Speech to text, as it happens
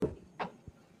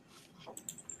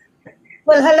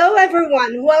Well, hello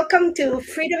everyone. Welcome to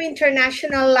Freedom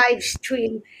International live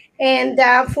stream. And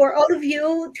for all of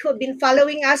you who have been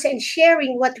following us and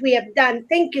sharing what we have done,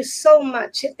 thank you so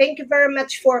much. Thank you very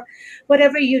much for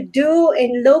whatever you do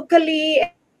and locally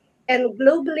and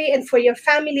globally, and for your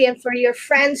family and for your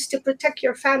friends to protect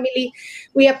your family.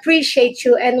 We appreciate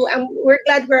you, and we're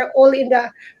glad we're all in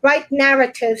the right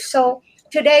narrative. So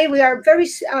today we are very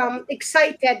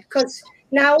excited because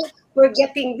now we're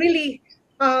getting really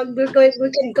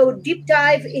we can go deep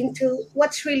dive into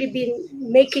what's really been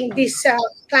making this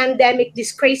pandemic,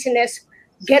 this craziness,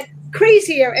 get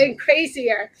crazier and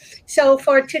crazier. So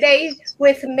for today,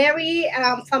 with Mary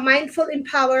from Mindful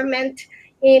Empowerment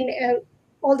in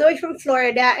all the way from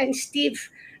Florida, and Steve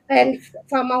and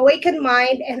from Awakened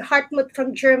Mind, and Hartmut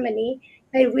from Germany,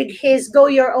 and with his Go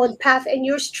Your Own Path, and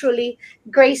yours truly,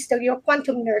 Grace, your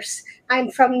quantum nurse. I'm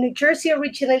from New Jersey,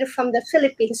 originally from the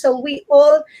Philippines. So we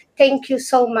all thank you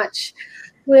so much.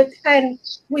 And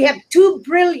we have two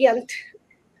brilliant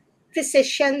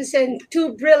physicians and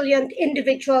two brilliant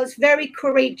individuals, very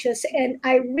courageous, and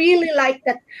I really like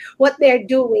that what they're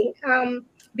doing,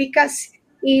 because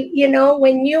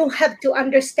when you have to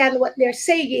understand what they're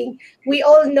saying, we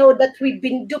all know that we've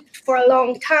been duped for a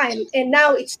long time, and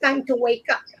now it's time to wake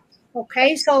up.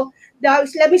 Okay, so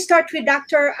let me start with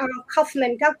Dr.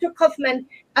 Kaufman. Dr. Kaufman,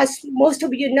 as most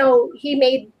of you know, he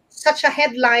made such a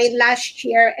headline last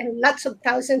year and lots of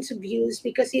thousands of views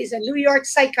because he's a New York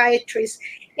psychiatrist,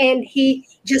 and he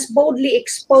just boldly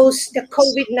exposed the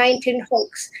COVID-19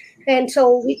 hoax. And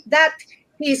so with that,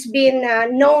 he's been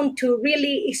known to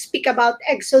really speak about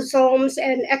exosomes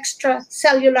and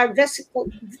extracellular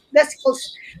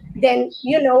vesicles. Then,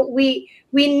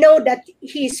 we know that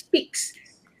he speaks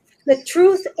the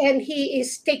truth, and he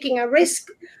is taking a risk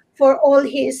for all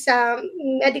his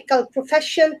medical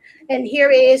profession, and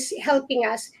here he is helping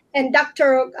us. And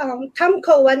Dr. Tom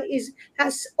Cowan is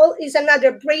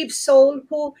another brave soul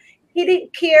who he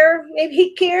didn't care. Maybe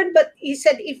he cared, but he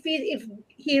said if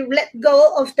he let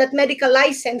go of that medical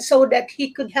license so that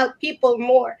he could help people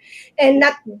more and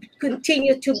not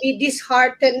continue to be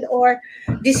disheartened or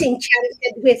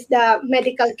disenchanted with the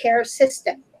medical care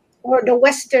system or the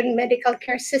Western medical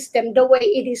care system, the way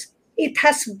it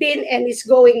has been and is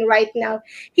going right now.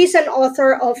 He's an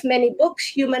author of many books: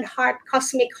 Human Heart,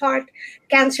 Cosmic Heart,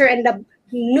 Cancer, and the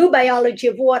New Biology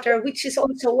of Water, which is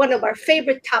also one of our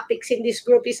favorite topics in this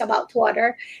group, is about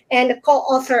water, and a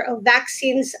co-author of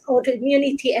Vaccines,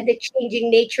 Autoimmunity, and the Changing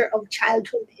Nature of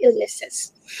Childhood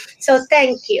Illnesses. So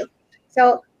thank you.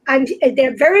 So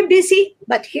they're very busy,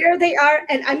 but here they are,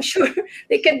 and I'm sure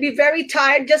they can be very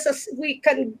tired, just as we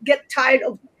can get tired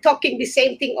of talking the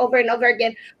same thing over and over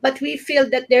again. But we feel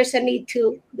that there's a need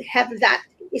to have that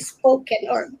spoken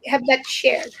or have that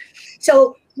shared.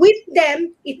 So with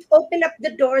them, it opened up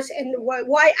the doors, and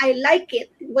why I like it,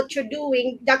 what you're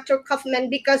doing, Dr. Kaufman,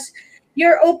 because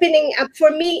you're opening up.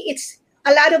 For me, it's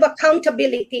a lot of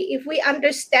accountability. If we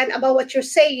understand about what you're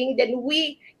saying, then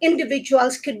we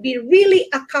individuals could be really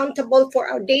accountable for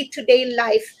our day-to-day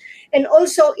life. And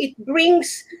also it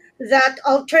brings that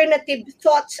alternative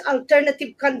thoughts,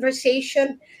 alternative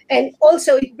conversation, and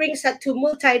also it brings that to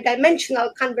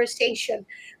multidimensional conversation,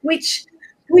 which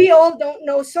we all don't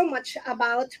know so much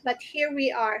about, but here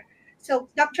we are. So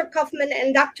Dr. Kaufman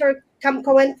and Dr. Tom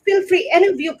Cowan, feel free, any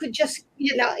of you could just,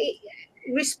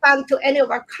 respond to any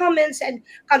of our comments and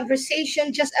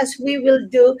conversation, just as we will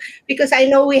do, because I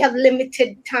know we have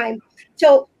limited time.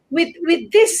 So with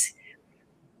this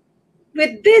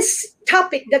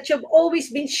topic that you've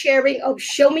always been sharing of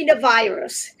show me the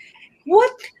virus,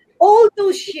 what all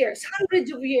those years,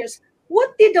 hundreds of years,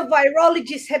 what did the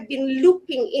virologists have been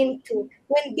looking into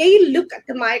when they look at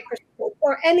the microscope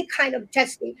or any kind of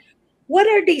testing? What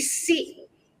are they seeing?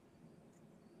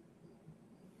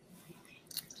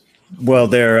 Well,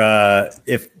 they're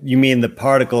if you mean the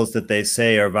particles that they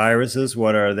say are viruses,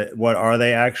 what are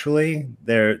they actually?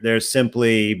 They're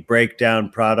simply breakdown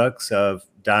products of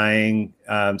dying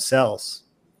cells,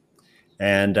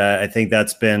 and I think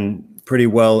that's been pretty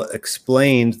well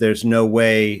explained. There's no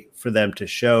way for them to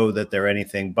show that they're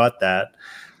anything but that.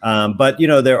 But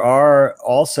there are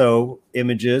also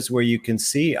images where you can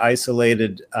see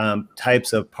isolated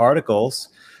types of particles,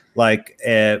 like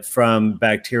from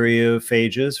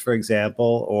bacteriophages, for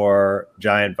example, or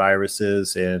giant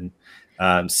viruses in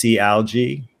sea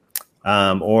algae,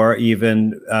 or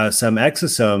even some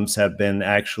exosomes have been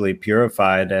actually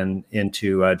purified and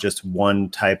into just one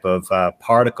type of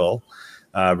particle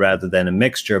rather than a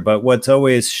mixture. But what's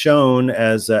always shown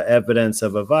as evidence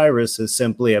of a virus is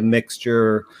simply a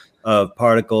mixture of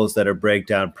particles that are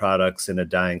breakdown products in a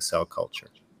dying cell culture.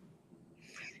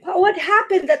 what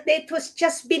happened that it was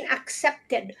just been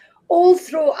accepted all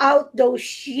throughout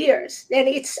those years, then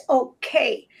it's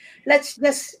okay, let's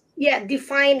just, yeah,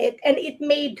 define it. And it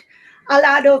made a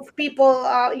lot of people,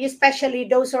 especially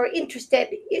those who are interested,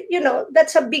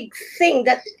 that's a big thing,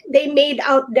 that they made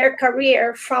out their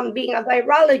career from being a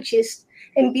virologist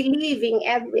and believing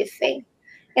everything.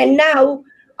 And now,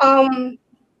 um,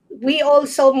 we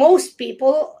also, most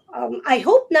people, I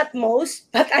hope not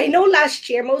most, but I know last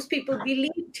year most people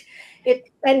believed it,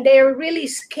 and they're really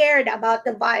scared about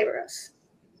the virus.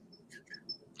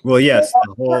 Well, So yes,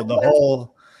 the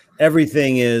whole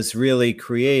everything is really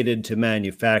created to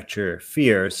manufacture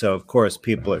fear. So of course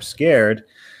people are scared.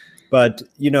 But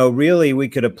really, we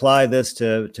could apply this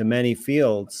to many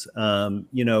fields.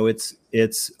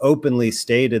 It's openly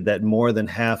stated that more than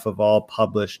half of all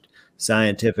published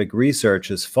scientific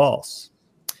research is false.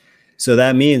 So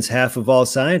that means half of all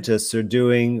scientists are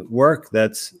doing work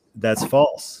that's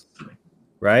false,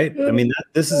 right? I mean,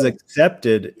 this is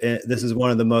accepted. This is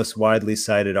one of the most widely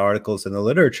cited articles in the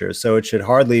literature. So it should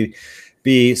hardly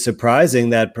be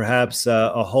surprising that perhaps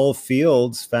a whole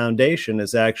field's foundation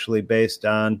is actually based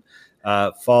on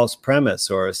false premise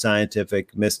or a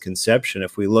scientific misconception.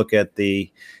 If we look at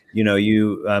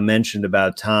you mentioned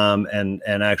about Tom, and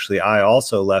actually I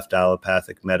also left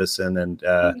allopathic medicine and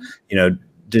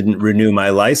didn't renew my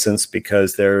license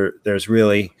because there's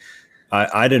really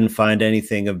I didn't find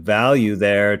anything of value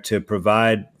there to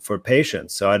provide for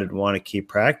patients. So I didn't want to keep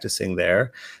practicing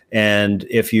there. And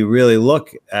if you really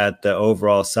look at the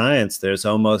overall science, there's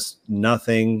almost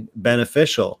nothing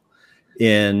beneficial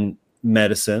in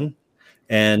medicine.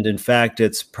 And in fact,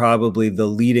 it's probably the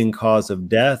leading cause of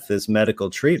death is medical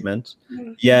treatment.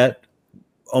 Yet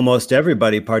almost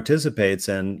everybody participates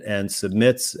and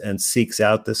submits and seeks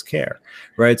out this care,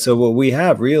 right? So what we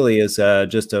have really is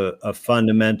just a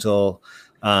fundamental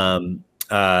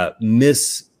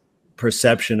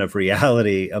misperception of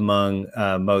reality among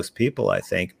most people, I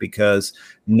think, because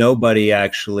nobody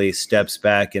actually steps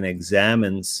back and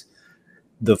examines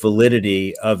the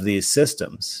validity of these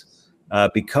systems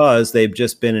because they've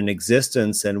just been in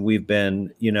existence, and we've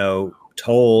been,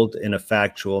 told in a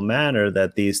factual manner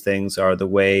that these things are the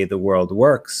way the world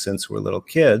works since we're little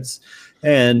kids.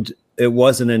 And it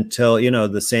wasn't until,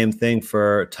 the same thing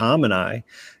for Tom and I,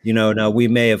 now we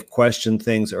may have questioned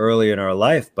things earlier in our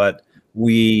life, but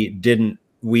we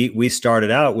started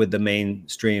out with the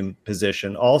mainstream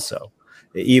position also,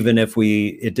 even if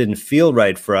it didn't feel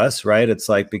right for us, right? It's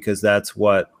like, because that's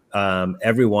what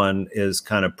everyone is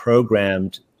kind of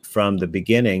programmed from the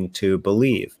beginning to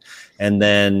believe. And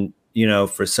then,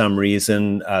 for some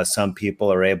reason, some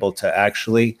people are able to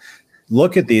actually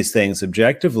look at these things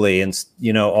objectively, and,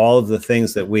 all of the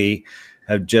things that we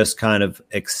have just kind of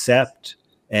accept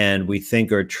and we think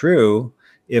are true.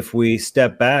 If we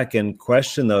step back and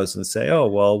question those and say, oh,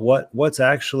 well, what's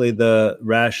actually the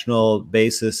rational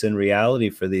basis in reality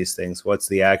for these things? What's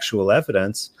the actual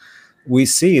evidence? We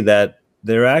see that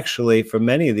they're actually, for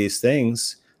many of these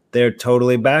things, they're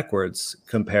totally backwards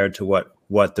compared to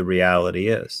what the reality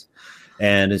is.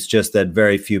 And it's just that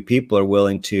very few people are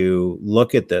willing to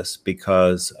look at this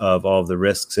because of all of the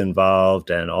risks involved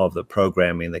and all of the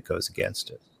programming that goes against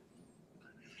it.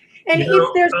 And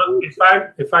if there's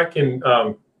if I can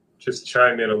just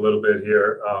chime in a little bit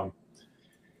here,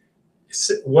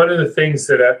 one of the things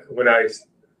that when I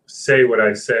say what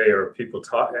I say, or people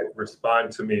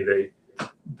respond to me,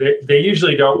 they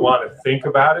usually don't want to think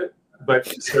about it, but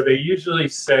so they usually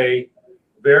say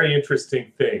very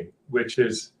interesting thing, which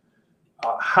is,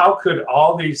 how could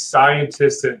all these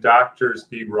scientists and doctors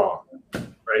be wrong,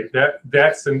 right?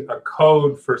 That's a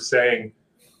code for saying,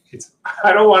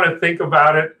 I don't want to think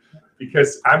about it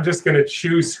because I'm just going to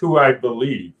choose who I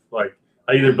believe. Like,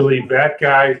 I either believe that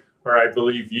guy or I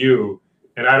believe you,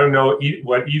 and I don't know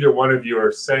what either one of you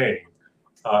are saying.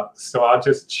 So I'll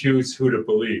just choose who to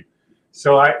believe.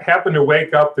 So I happened to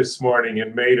wake up this morning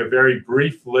and made a very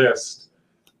brief list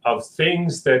of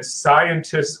things that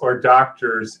scientists or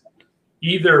doctors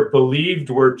either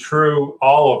believed were true,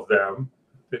 all of them,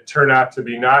 that turn out to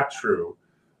be not true,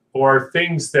 or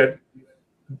things that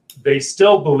they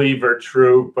still believe are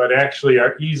true, but actually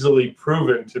are easily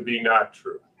proven to be not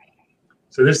true.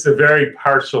 So this is a very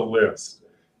partial list.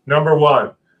 Number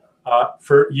one,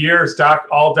 for years,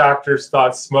 all doctors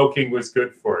thought smoking was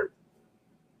good for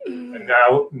you. And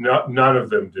now none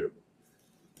of them do.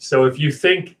 So if you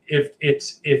think if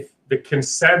the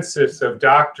consensus of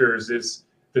doctors is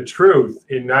the truth,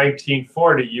 in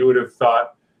 1940, you would have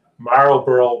thought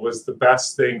Marlboro was the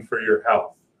best thing for your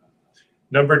health.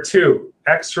 Number two,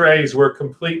 X-rays were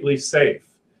completely safe.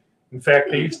 In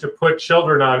fact, they used to put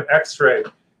children on X-ray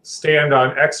stand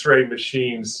on x-ray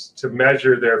machines to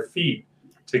measure their feet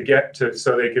to get to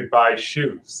so they could buy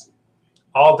shoes.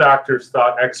 All doctors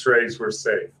thought x-rays were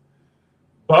safe.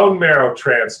 Bone marrow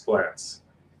transplants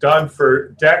done for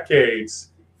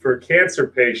decades for cancer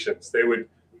patients. They would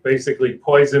basically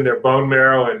poison their bone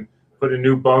marrow and put a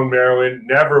new bone marrow in.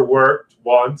 Never worked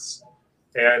once,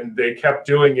 and they kept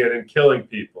doing it and killing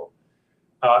people.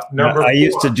 Number I four,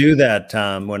 used to do that,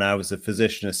 Tom, when I was a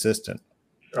physician assistant.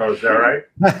 Oh, is that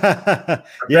right?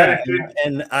 Yeah,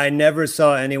 and I never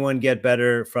saw anyone get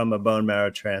better from a bone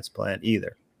marrow transplant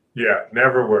either. Yeah,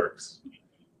 never works.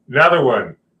 Another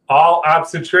one. All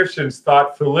obstetricians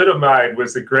thought thalidomide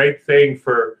was a great thing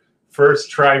for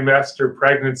first trimester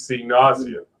pregnancy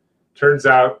nausea. Turns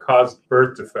out caused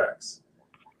birth defects.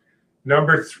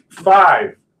 Number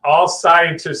 5. All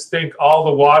scientists think all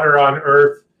the water on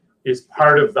Earth is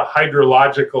part of the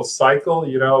hydrological cycle.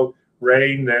 You know,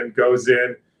 rain then goes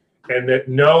in, and that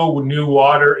no new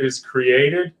water is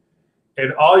created.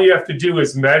 And all you have to do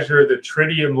is measure the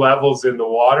tritium levels in the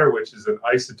water, which is an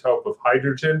isotope of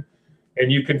hydrogen.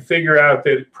 And you can figure out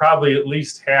that probably at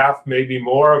least half, maybe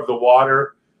more of the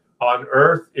water on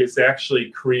Earth is actually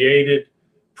created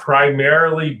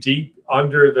primarily deep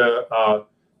under the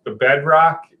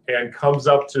bedrock and comes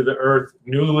up to the Earth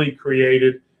newly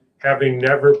created, having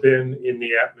never been in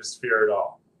the atmosphere at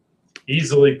all.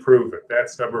 Easily proven.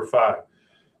 That's number 5.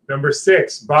 Number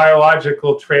 6,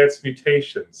 biological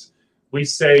transmutations. We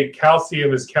say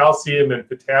calcium is calcium and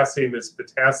potassium is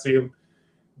potassium,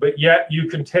 but yet you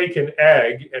can take an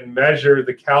egg and measure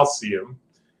the calcium,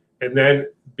 and then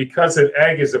because an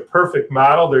egg is a perfect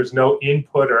model, there's no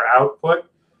input or output,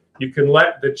 you can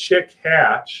let the chick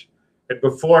hatch, and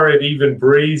before it even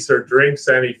breathes or drinks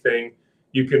anything,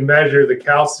 you can measure the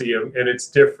calcium, and it's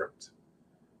different.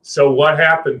 So what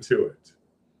happened to it?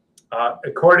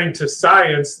 According to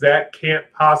science, that can't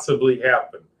possibly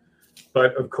happen.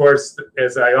 But of course,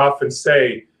 as I often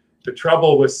say, the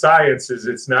trouble with science is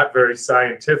it's not very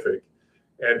scientific.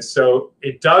 And so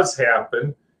it does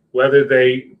happen, whether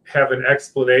they have an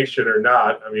explanation or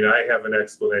not. I mean, I have an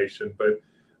explanation, but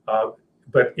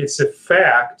it's a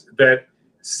fact that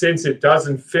since it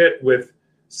doesn't fit with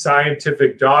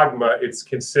scientific dogma, it's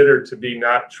considered to be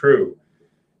not true.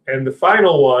 And the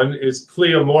final one is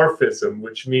pleomorphism,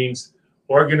 which means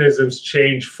organisms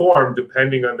change form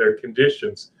depending on their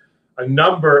conditions. A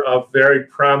number of very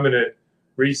prominent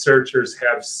researchers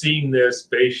have seen this,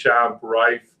 Béchamp,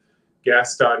 Reif,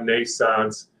 Gaston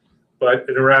Naissance, but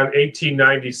in around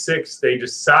 1896, they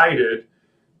decided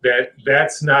that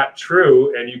that's not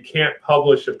true, and you can't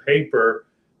publish a paper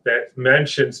that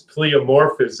mentions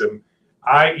pleomorphism,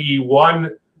 i.e.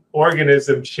 one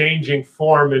organism changing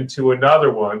form into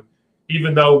another one,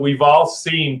 even though we've all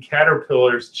seen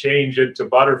caterpillars change into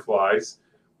butterflies,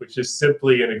 which is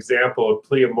simply an example of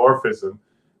pleomorphism,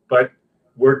 but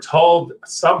we're told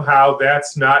somehow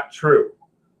that's not true.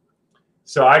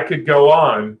 So I could go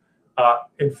on.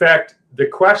 In fact, the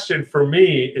question for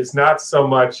me is not so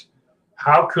much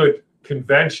how could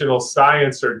conventional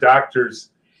science or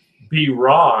doctors be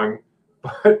wrong,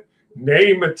 but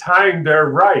name a time they're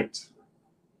right.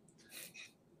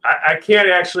 I can't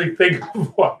actually think of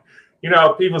what. You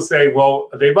know, people say, well,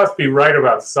 they must be right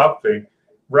about something.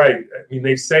 Right. I mean,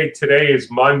 they say today is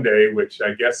Monday, which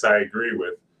I guess I agree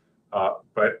with.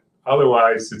 But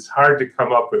otherwise, it's hard to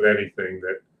come up with anything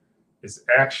that is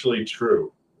actually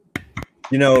true.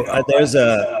 You know, there's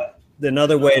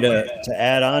another way to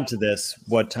add on to this,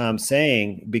 what Tom's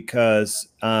saying, because,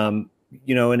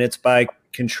 you know, and it's by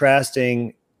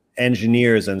contrasting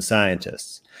engineers and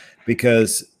scientists,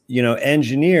 because, you know,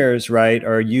 engineers, right,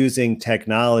 are using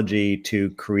technology to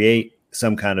create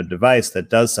some kind of device that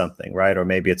does something, right? Or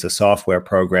maybe it's a software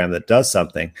program that does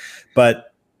something,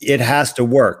 but it has to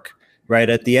work, right?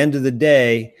 At the end of the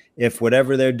day, if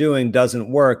whatever they're doing doesn't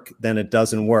work, then it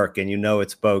doesn't work, and you know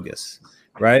it's bogus,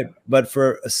 right? But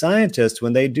for a scientist,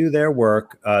 when they do their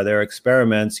work, their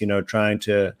experiments, you know, trying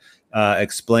to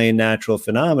explain natural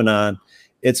phenomenon,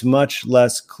 it's much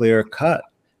less clear cut.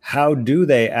 How do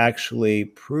they actually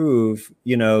prove,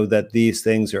 you know, that these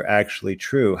things are actually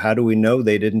true? How do we know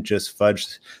they didn't just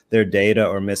fudge their data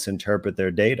or misinterpret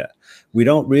their data? We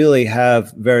don't really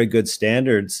have very good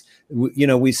standards. You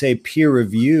know, we say peer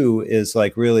review is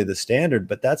like really the standard,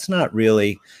 but that's not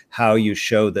really how you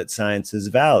show that science is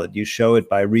valid. You show it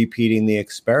by repeating the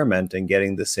experiment and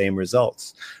getting the same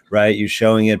results, right? You're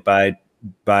showing it by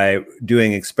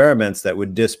doing experiments that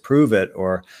would disprove it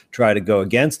or try to go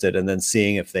against it and then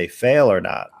seeing if they fail or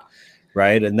not,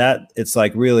 right? And that it's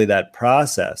like really that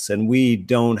process, and we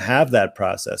don't have that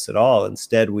process at all.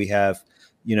 Instead, we have,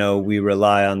 you know, we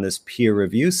rely on this peer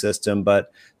review system,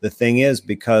 but the thing is,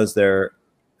 because there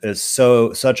is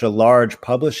such a large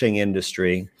publishing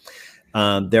industry,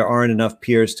 there aren't enough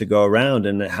peers to go around.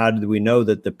 And how do we know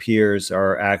that the peers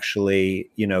are actually,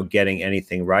 getting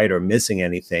anything right or missing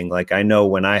anything? Like, I know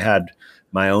when I had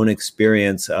my own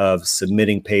experience of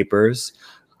submitting papers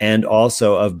and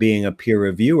also of being a peer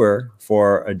reviewer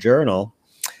for a journal,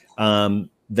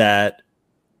 that,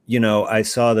 I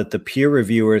saw that the peer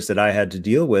reviewers that I had to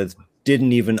deal with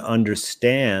didn't even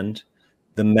understand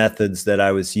the methods that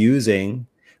I was using,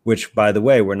 which, by the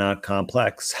way, were not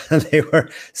complex. They were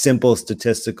simple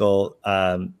statistical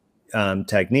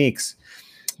techniques.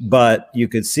 But you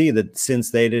could see that since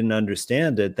they didn't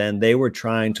understand it, then they were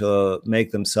trying to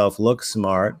make themselves look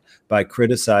smart by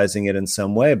criticizing it in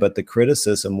some way. But the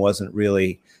criticism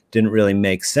didn't really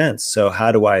make sense. So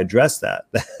how do I address that?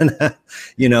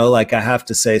 Like, I have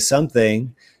to say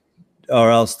something,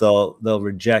 or else they'll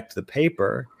reject the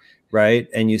paper. Right.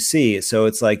 And you see, so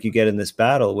it's like you get in this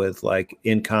battle with like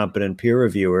incompetent peer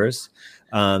reviewers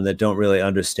that don't really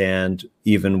understand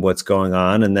even what's going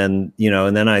on. And then,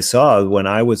 and then I saw when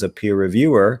I was a peer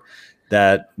reviewer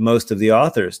that most of the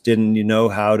authors didn't know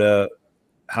how to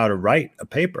write a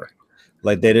paper.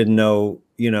 Like, they didn't know,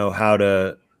 how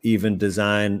to even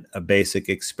design a basic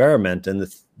experiment. And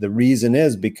the reason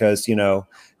is because,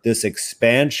 this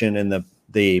expansion in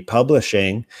the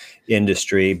publishing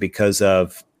industry, because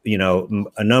of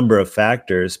a number of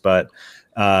factors, but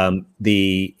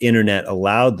the internet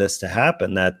allowed this to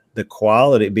happen, that the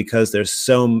quality, because there's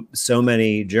so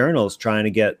many journals trying to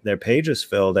get their pages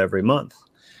filled every month,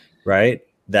 right,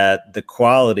 that the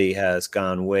quality has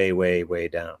gone way, way, way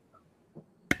down.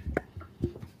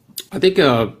 I think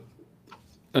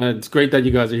it's great that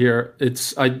you guys are here.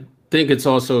 I think it's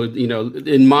also,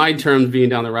 in my terms, being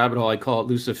down the rabbit hole, I call it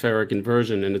Luciferic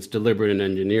inversion, and it's deliberate and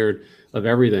engineered of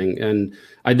everything. And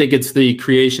I think it's the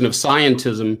creation of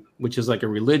scientism, which is like a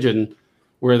religion,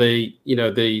 where the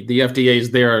FDA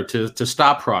is there to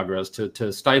stop progress,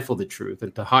 to stifle the truth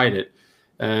and to hide it.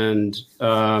 And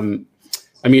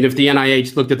if the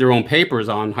NIH looked at their own papers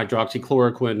on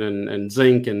hydroxychloroquine and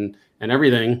zinc and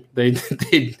everything,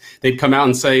 they'd come out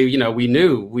and say, we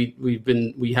knew,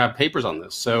 we have papers on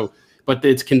this. So, but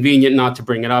it's convenient not to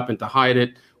bring it up and to hide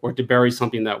it or to bury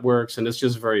something that works, and it's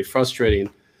just very frustrating.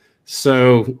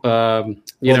 So,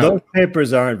 those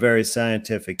papers aren't very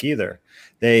scientific either.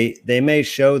 They may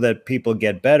show that people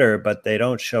get better, but they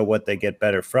don't show what they get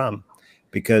better from,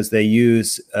 because they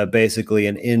use basically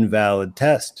an invalid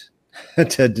test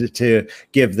to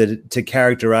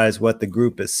characterize what the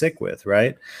group is sick with,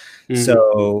 right? Mm-hmm.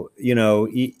 So,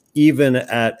 even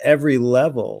at every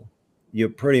level, you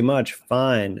pretty much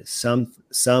find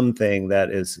something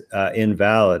that is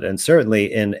invalid, and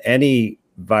certainly in any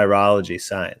virology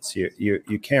science,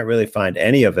 you can't really find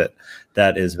any of it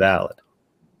that is valid.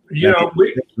 The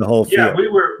whole field.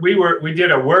 We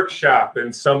did a workshop,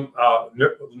 and some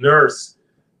nurse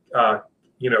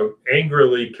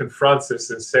angrily confronts us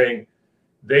and saying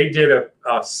they did a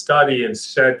study and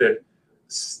said that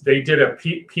they did a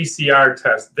PCR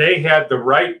test. They had the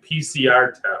right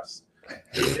PCR test.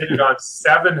 They did it on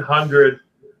 700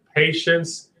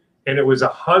 patients, and it was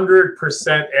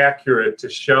 100% accurate to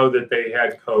show that they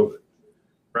had COVID,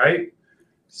 right?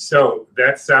 So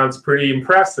that sounds pretty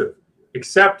impressive,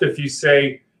 except if you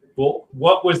say, well,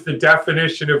 what was the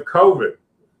definition of COVID?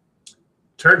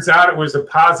 Turns out it was a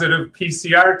positive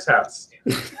PCR test.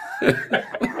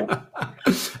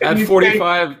 At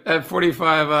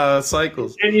 45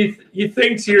 cycles. And you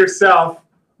think to yourself,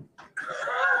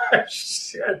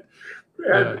 shit,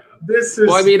 man, this is...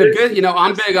 Well,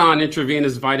 I'm big on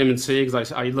intravenous vitamin C,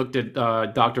 because I looked at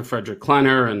Dr. Frederick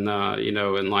Klenner and,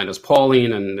 and Linus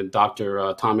Pauling and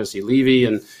Dr. Thomas E. Levy.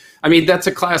 And that's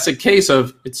a classic case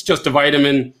of it's just a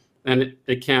vitamin and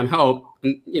it can't help.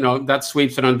 And, that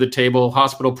sweeps it under the table.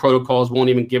 Hospital protocols won't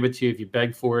even give it to you if you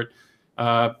beg for it.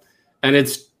 And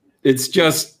it's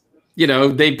just,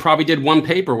 they probably did one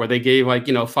paper where they gave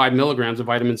 5 milligrams of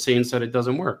vitamin C and said it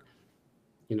doesn't work,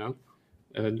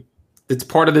 it's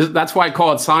part of this. That's why I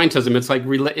call it scientism. It's like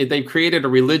they created a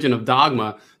religion of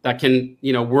dogma that can,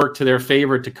 work to their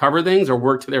favor to cover things or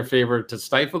work to their favor to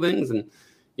stifle things. And,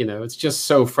 it's just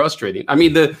so frustrating. I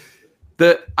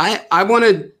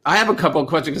have a couple of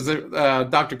questions because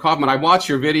Dr. Kaufman, I watched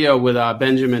your video with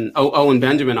Owen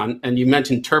Benjamin and you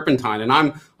mentioned turpentine, and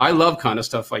I love kind of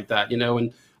stuff like that,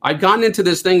 and I've gotten into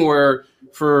this thing where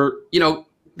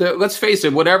let's face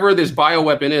it, whatever this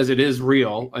bioweapon is, it is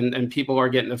real, and people are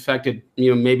getting affected.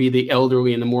 Maybe the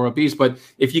elderly and the more obese. But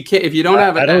if you don't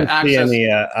have access,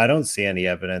 I don't see any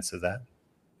evidence of that.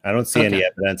 I don't see any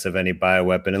evidence of any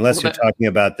bioweapon unless you're talking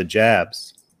about the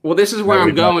jabs. Well, this is where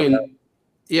I'm going.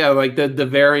 Yeah, like the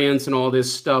variants and all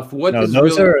this stuff. What No, is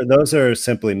really those are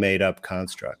simply made up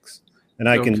constructs. And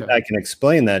I okay? can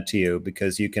explain that to you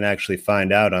because you can actually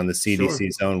find out on the Sure.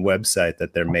 CDC's own website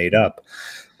that they're made up.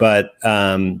 But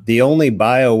the only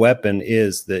bioweapon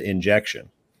is the injection.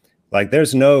 Like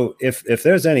there's no if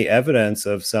there's any evidence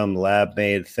of some lab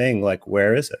made thing, like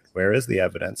where is it? Where is the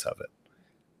evidence of it?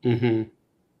 Mm-hmm.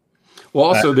 Well,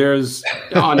 also there's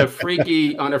on a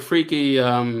freaky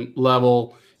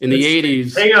level in the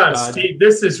 '80s. Hang on, Steve.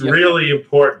 This is really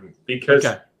important because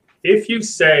if you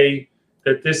say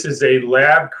that this is a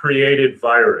lab-created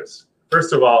virus,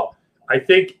 first of all, I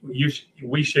think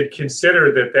we should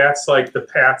consider that that's like the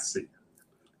patsy,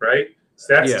 right?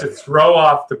 So that's to throw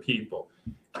off the people.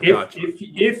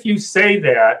 If you say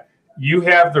that, you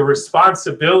have the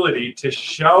responsibility to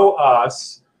show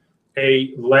us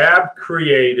a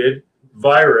lab-created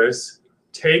virus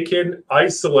taken,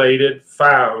 isolated,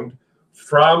 found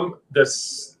from the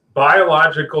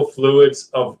biological fluids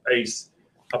of a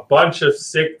bunch of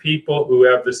sick people who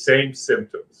have the same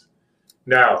symptoms.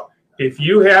 Now, if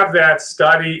you have that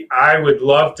study, I would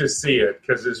love to see it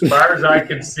because as far as I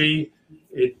can see,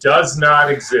 it does not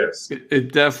exist.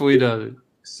 It definitely doesn't.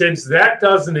 Since that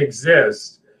doesn't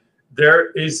exist,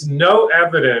 there is no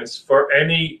evidence for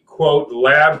any, quote,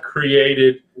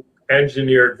 lab-created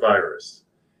engineered virus.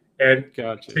 And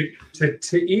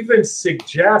to even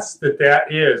suggest that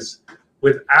that is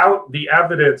without the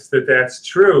evidence that that's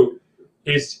true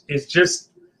is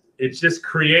just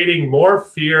creating more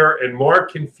fear and more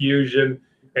confusion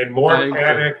and more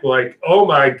panic. Like, oh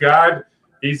my God,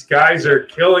 these guys are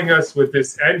killing us with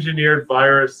this engineered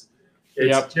virus.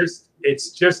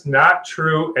 It's just not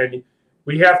true, and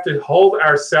we have to hold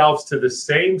ourselves to the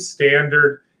same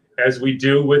standard as we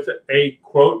do with a,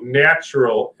 quote,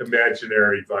 natural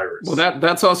imaginary virus. Well,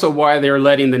 that's also why they're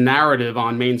letting the narrative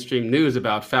on mainstream news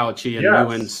about Fauci and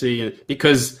UNC,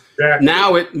 because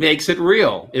now it makes it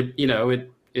real. It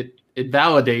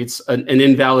validates an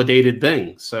invalidated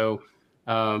thing. So,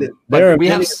 there are many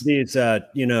of these,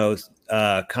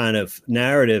 kind of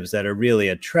narratives that are really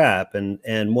a trap.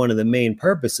 And one of the main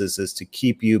purposes is to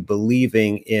keep you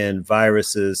believing in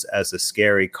viruses as a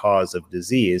scary cause of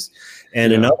disease.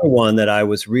 And another one that I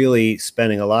was really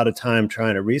spending a lot of time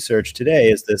trying to research today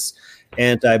is this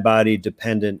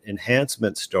antibody-dependent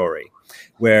enhancement story,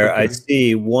 where I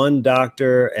see one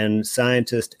doctor and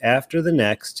scientist after the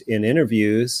next in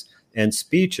interviews and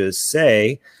speeches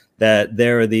say that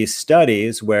there are these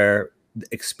studies where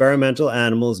experimental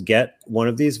animals get one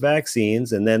of these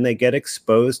vaccines and then they get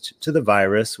exposed to the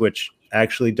virus, which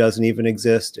actually doesn't even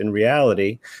exist in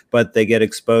reality, but they get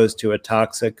exposed to a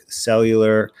toxic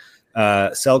cellular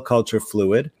cell culture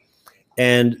fluid.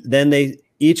 And then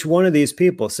each one of these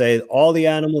people say all the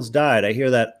animals died. I hear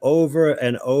that over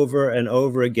and over and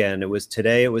over again. It was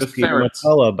Peter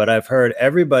McCullough, but I've heard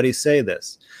everybody say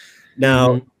this.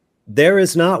 Now, there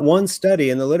is not one study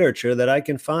in the literature that I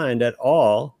can find at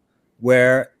all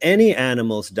where any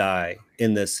animals die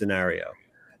in this scenario.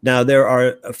 Now, there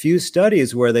are a few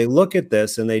studies where they look at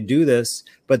this and they do this,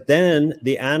 but then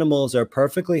the animals are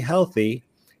perfectly healthy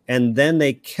and then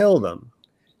they kill them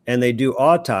and they do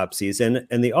autopsies. And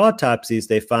the autopsies,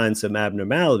 they find some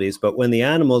abnormalities, but when the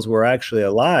animals were actually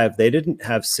alive, they didn't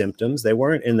have symptoms. They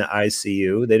weren't in the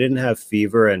ICU. They didn't have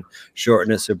fever and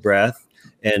shortness of breath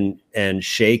and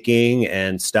shaking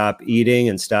and stop eating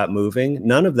and stop moving.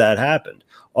 None of that happened.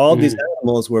 All these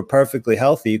animals were perfectly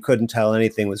healthy. You couldn't tell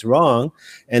anything was wrong.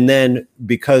 And then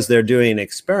because they're doing an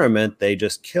experiment, they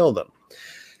just kill them.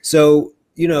 So,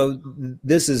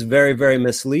 this is very, very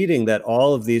misleading that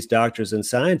all of these doctors and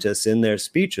scientists in their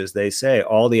speeches, they say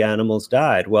all the animals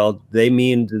died. Well, they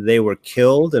mean they were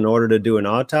killed in order to do an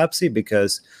autopsy,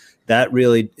 because that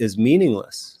really is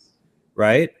meaningless,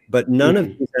 right? But none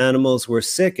of these animals were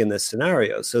sick in this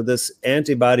scenario. So this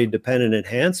antibody-dependent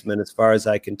enhancement, as far as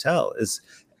I can tell,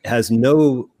 has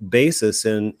no basis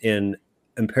in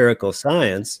empirical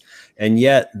science, and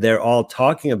yet they're all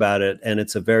talking about it, and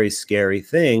it's a very scary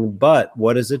thing. But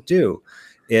what does it do?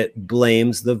 It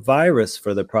blames the virus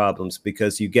for the problems,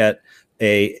 because you get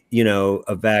a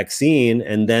vaccine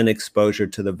and then exposure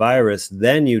to the virus,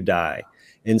 then you die.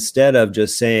 Instead of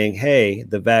just saying, hey,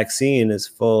 the vaccine is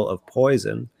full of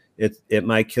poison. It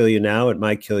might kill you now, it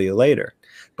might kill you later.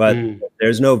 But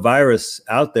there's no virus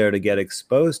out there to get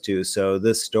exposed to. So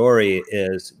this story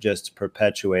is just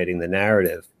perpetuating the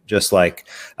narrative, just like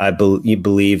I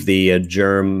believe the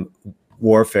germ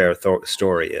warfare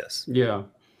story is. Yeah.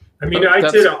 I mean, I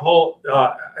did a whole,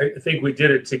 I think we did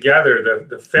it together,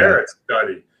 the ferret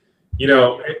study.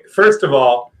 First of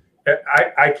all,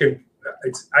 I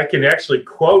can actually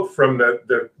quote from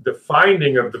the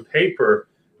finding of the paper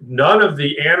none of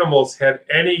the animals had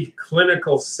any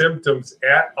clinical symptoms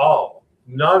at all.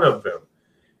 None of them.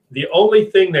 The only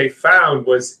thing they found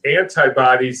was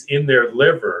antibodies in their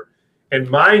liver. And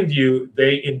mind you,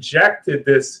 they injected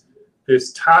this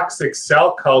toxic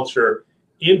cell culture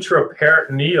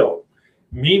intraperitoneal,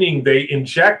 meaning they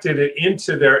injected it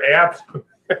into their abdomen.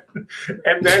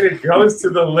 And then it goes to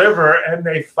the liver and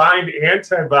they find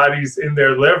antibodies in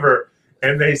their liver.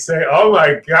 And they say, oh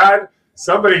my God,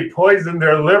 somebody poisoned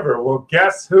their liver. Well,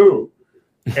 guess who?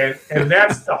 And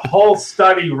that's the whole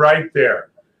study right there.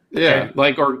 Yeah, and,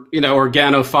 like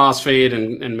organophosphate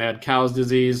and mad cow's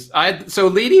disease.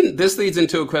 This leads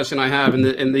into a question I have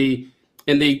in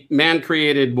the man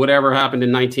created whatever happened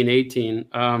in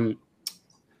 1918.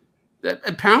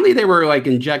 Apparently they were like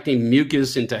injecting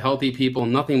mucus into healthy people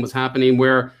and nothing was happening,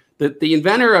 where the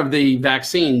inventor of the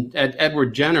vaccine,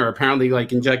 Edward Jenner, apparently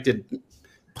like injected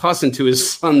pus into his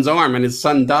son's arm and his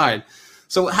son died.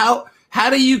 So how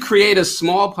do you create a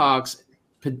smallpox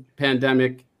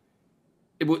pandemic?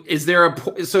 Is there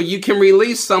so you can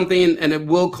release something and it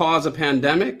will cause a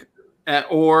pandemic?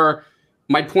 Or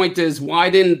my point is, why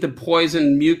didn't the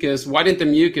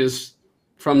mucus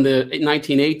from the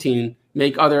 1918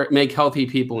 make healthy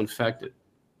people infected?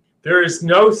 There is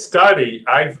no study.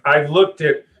 I've looked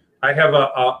at, I have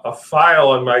a file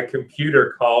on my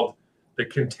computer called The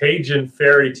Contagion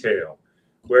Fairy Tale,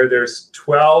 where there's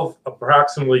 12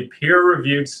 approximately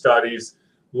peer-reviewed studies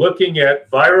looking at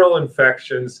viral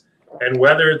infections and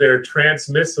whether they're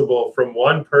transmissible from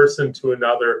one person to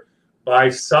another by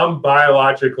some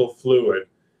biological fluid,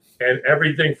 and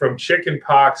everything from chicken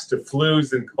pox to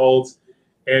flus and colds.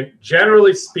 And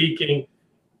generally speaking,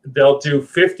 they'll do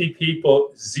 50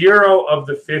 people, 0 of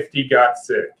the 50 got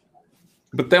sick.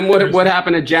 But then what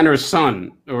happened to Jenner's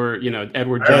son, or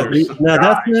Edward Jenner's son? No,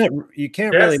 that's not. You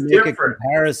can't That's really make different. a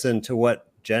comparison to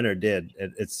what Jenner did.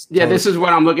 It's This is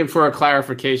what I'm looking for a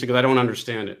clarification, because I don't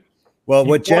understand it. Well,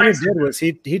 what Jenner did was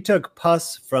he took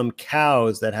pus from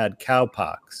cows that had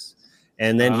cowpox,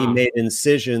 and then he made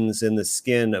incisions in the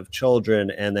skin of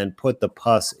children and then put the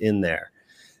pus in there.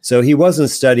 So he wasn't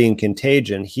studying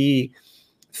contagion. He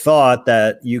thought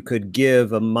that you could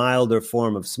give a milder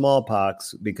form of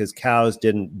smallpox because cows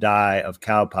didn't die of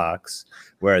cowpox,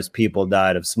 whereas people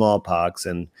died of smallpox.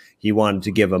 And he wanted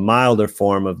to give a milder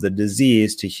form of the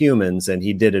disease to humans, and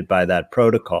he did it by that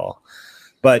protocol.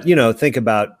 But, think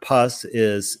about pus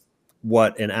is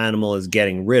what an animal is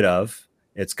getting rid of.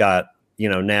 It's got,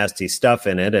 nasty stuff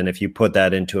in it. And if you put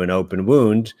that into an open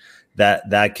wound,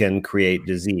 that can create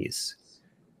disease.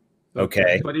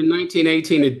 Okay. But in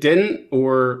 1918, it didn't,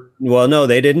 or? Well, no,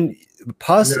 they didn't.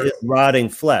 Pus is rotting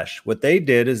flesh. What they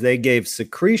did is they gave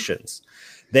secretions.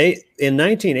 In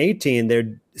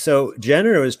 1918, so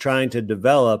Jenner was trying to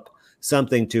develop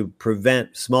something to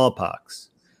prevent smallpox.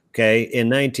 Okay. In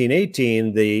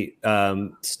 1918, the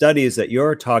studies that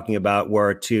you're talking about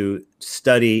were to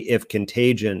study if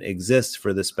contagion exists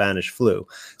for the Spanish flu.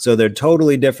 So they're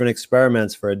totally different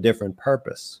experiments for a different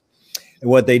purpose. And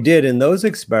what they did in those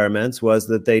experiments was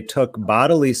that they took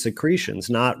bodily secretions,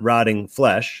 not rotting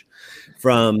flesh,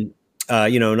 from,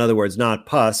 in other words, not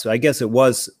pus. I guess it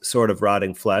was sort of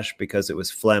rotting flesh because it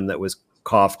was phlegm that was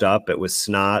coughed up, it was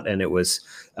snot, and it was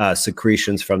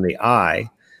secretions from the eye.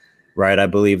 Right, I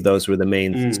believe those were the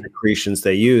main secretions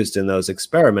they used in those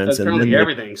experiments. That's and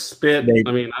everything, spit.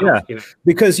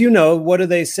 Because what do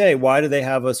they say? Why do they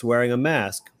have us wearing a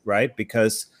mask? Right,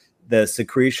 because the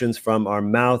secretions from our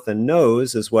mouth and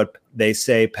nose is what they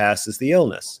say passes the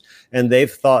illness, and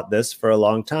they've thought this for a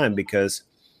long time because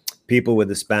people with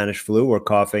the Spanish flu were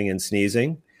coughing and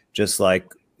sneezing, just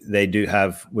like they do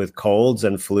have with colds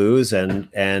and flus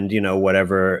and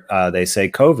whatever they say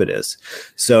COVID is.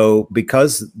 So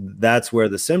because that's where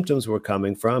the symptoms were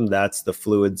coming from, that's the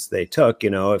fluids they took.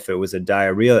 If it was a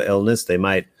diarrhea illness, they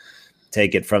might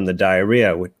take it from the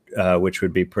diarrhea, which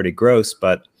would be pretty gross,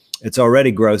 but it's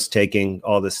already gross taking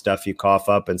all the stuff you cough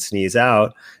up and sneeze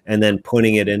out and then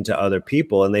putting it into other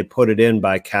people. And they put it in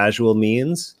by casual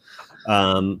means,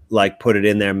 like put it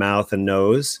in their mouth and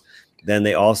nose. Then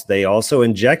they also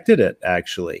injected it,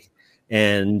 actually,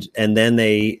 and then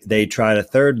they tried a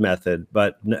third method,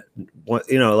 but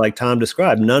like Tom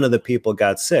described, none of the people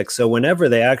got sick. So whenever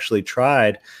they actually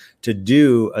tried to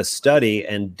do a study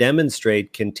and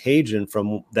demonstrate contagion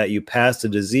from that you pass a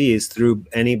disease through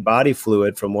any body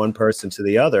fluid from one person to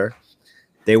the other,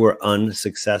 they were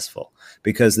unsuccessful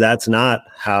because that's not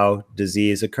how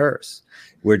disease occurs.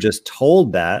 We're just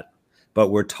told that, but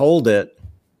we're told it.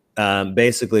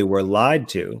 Basically, we're lied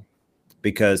to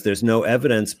because there's no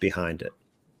evidence behind it.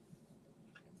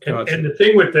 And the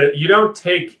thing with you don't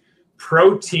take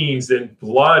proteins in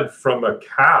blood from a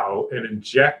cow and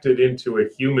inject it into a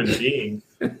human being.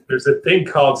 There's a thing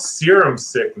called serum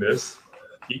sickness.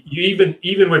 You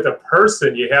even with a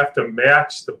person, you have to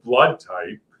match the blood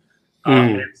type.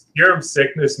 And serum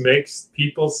sickness makes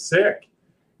people sick.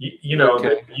 You know,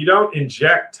 you don't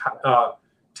inject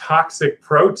toxic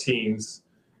proteins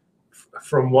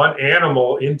from one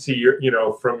animal into your,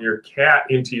 from your cat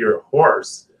into your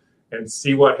horse and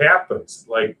see what happens.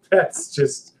 Like, that's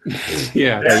just,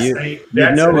 yeah.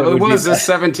 It was the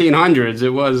 1700s. It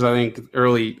was, I think,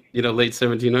 early, late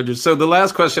 1700s. So the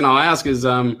last question I'll ask is,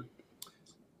 in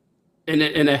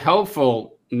a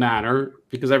helpful manner,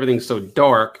 because everything's so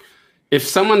dark, if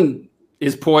someone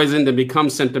is poisoned and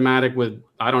becomes symptomatic with,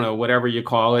 I don't know, whatever you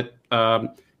call it,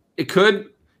 it could,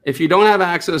 if you don't have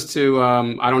access to,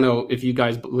 I don't know if you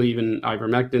guys believe in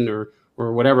ivermectin or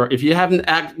whatever, if you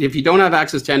don't have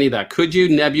access to any of that, could you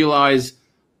nebulize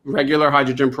regular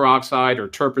hydrogen peroxide or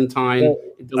turpentine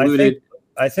diluted?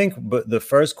 I think but the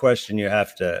first question you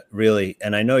have to really,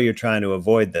 and I know you're trying to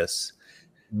avoid this,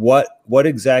 what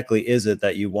exactly is it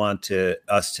that you want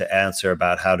us to answer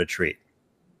about how to treat?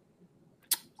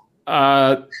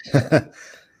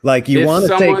 Like, you want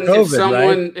to say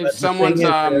COVID, If someone's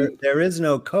there is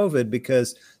no COVID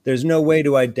because there's no way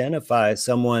to identify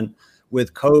someone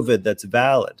with COVID that's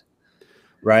valid,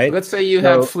 right? Let's say you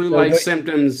have flu-like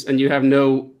symptoms and you have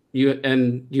nothing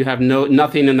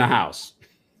in the house.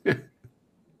 You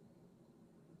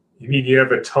mean you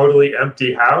have a totally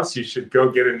empty house? You should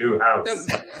go get a new house.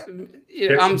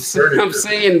 I'm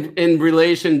saying in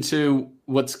relation to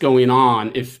what's going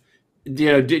on. If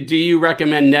do you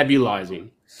recommend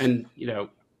nebulizing? And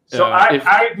so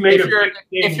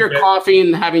if you're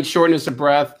coughing, having shortness of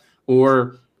breath,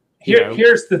 or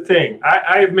here's the thing.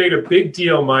 I have made a big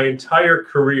deal my entire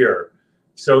career.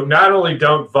 So not only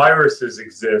don't viruses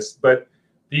exist, but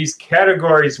these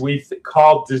categories we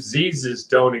call diseases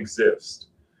don't exist.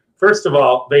 First of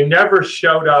all, they never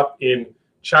showed up in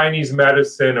Chinese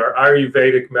medicine or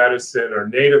Ayurvedic medicine or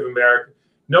Native American.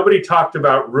 Nobody talked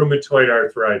about rheumatoid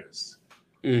arthritis.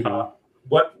 Mm-hmm.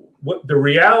 What the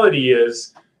reality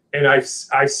is, and I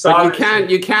saw. But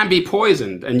you can be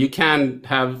poisoned, and you can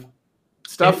have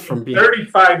stuff from being.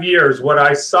 35 years, what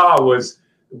I saw was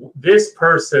this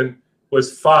person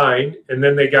was fine, and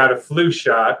then they got a flu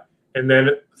shot, and then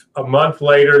a month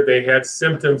later they had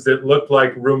symptoms that looked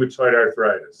like rheumatoid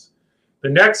arthritis. The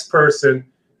next person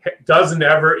doesn't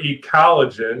ever eat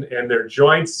collagen, and their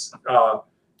joints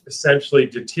essentially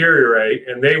deteriorate,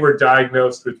 and they were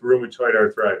diagnosed with rheumatoid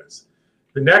arthritis.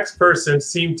 The next person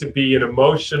seemed to be an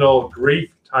emotional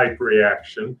grief type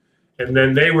reaction, and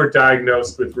then they were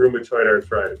diagnosed with rheumatoid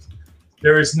arthritis.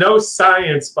 There is no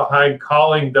science behind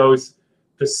calling those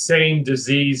the same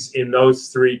disease in those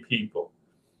three people.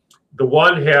 The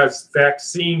one has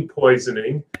vaccine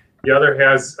poisoning, the other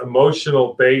has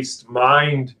emotional-based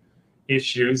mind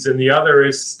issues, and the other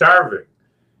is starving.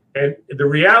 And the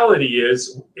reality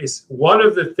is one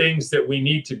of the things that we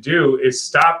need to do is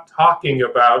stop talking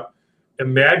about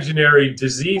imaginary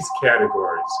disease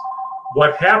categories.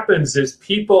 What happens is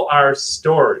people are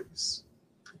stories,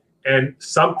 and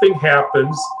something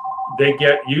happens, they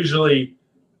get usually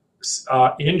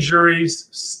injuries,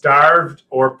 starved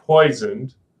or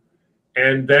poisoned,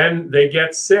 and then they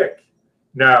get sick.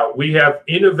 Now, we have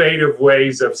innovative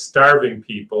ways of starving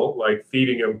people, like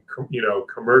feeding them,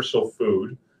 commercial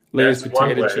food. Lay's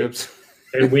potato chips.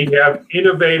 And we have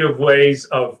innovative ways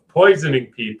of poisoning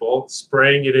people,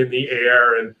 spraying it in the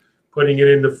air and putting it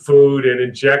in the food and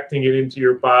injecting it into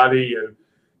your body. And,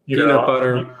 peanut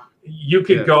butter. You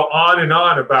could go on and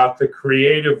on about the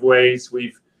creative ways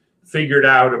we've figured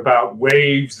out about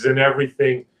waves and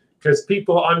everything, because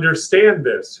people understand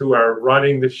this who are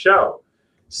running the show.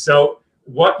 So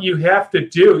what you have to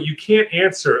do, you can't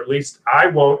answer, at least I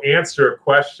won't answer a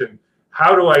question,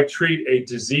 how do I treat a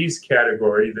disease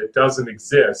category that doesn't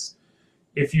exist?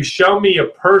 If you show me a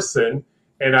person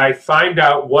and I find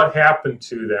out what happened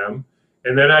to them,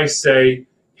 and then I say,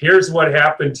 here's what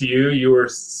happened to you. You were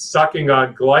sucking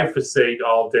on glyphosate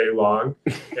all day long,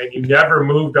 and you never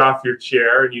moved off your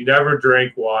chair, and you never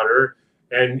drank water,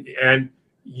 and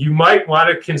you might want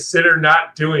to consider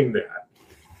not doing that.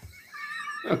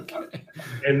 Okay.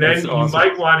 And then you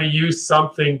might want to use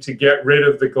something to get rid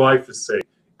of the glyphosate,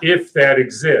 if that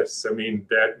exists. I mean,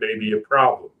 that may be a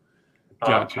problem.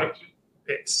 Gotcha.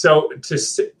 So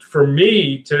for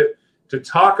me to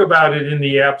talk about it in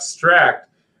the abstract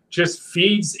just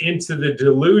feeds into the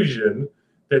delusion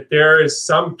that there is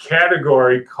some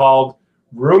category called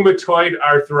rheumatoid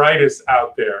arthritis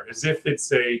out there, as if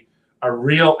it's a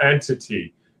real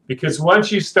entity. Because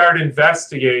once you start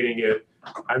investigating it,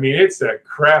 I mean, it's a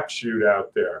crapshoot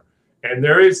out there, and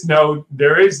there is no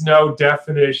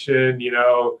definition.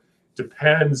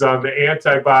 Depends on the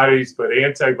antibodies, but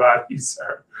antibodies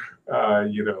are,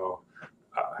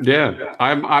 Yeah,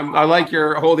 I like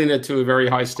you're holding it to a very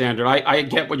high standard. I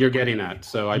get what you're getting at,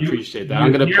 so I appreciate that.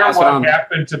 I'm going to pass it on. What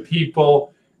happened to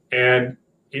people, and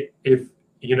if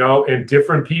and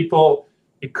different people,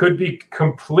 it could be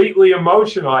completely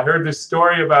emotional. I heard this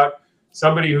story about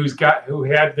somebody who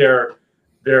had their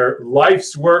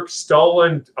life's work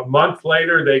stolen. A month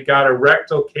later, they got a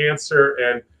rectal cancer,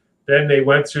 and then they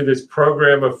went through this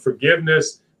program of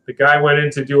forgiveness. The guy went in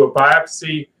to do a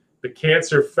biopsy. The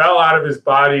cancer fell out of his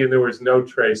body, and there was no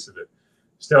trace of it.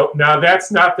 So now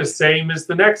that's not the same as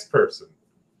the next person.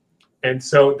 And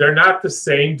so they're not the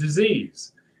same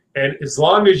disease. And as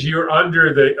long as you're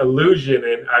under the illusion,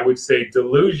 and I would say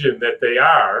delusion, that they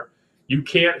are, you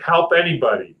can't help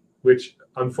anybody, which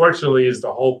unfortunately is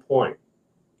the whole point.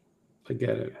 I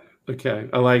get it. Okay.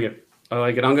 I like it.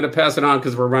 I'm going to pass it on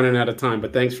because we're running out of time,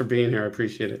 but thanks for being here. I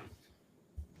appreciate it.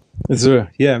 It's a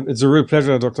real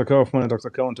pleasure, Dr. Kaufman and Dr.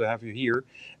 Cowan, to have you here.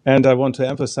 And I want to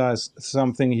emphasize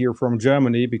something here from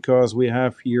Germany, because we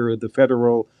have here the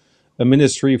Federal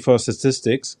Ministry for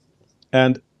Statistics.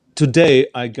 And today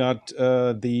I got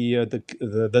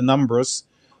the numbers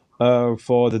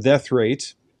for the death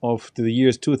rate of the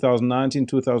years 2019,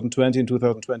 2020, and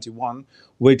 2021,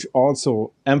 which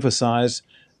also emphasize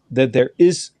that there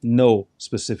is no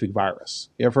specific virus.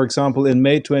 Yeah, for example, in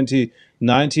May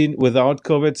 2019, without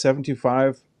COVID,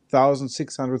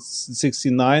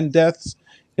 75,669 deaths.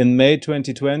 In May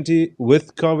 2020,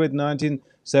 with COVID-19,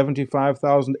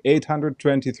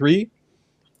 75,823.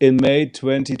 In May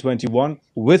 2021,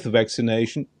 with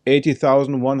vaccination,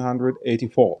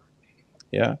 80,184.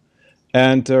 Yeah,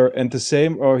 and the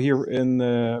same are here in,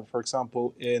 for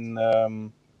example, in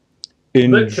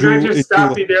Can I just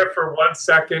stop you there for 1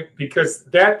 second? Because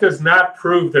that does not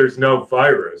prove there's no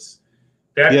virus.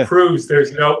 That proves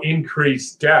there's no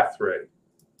increased death rate.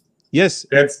 Yes.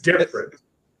 That's different.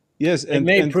 Yes. It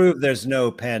may prove there's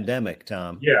no pandemic,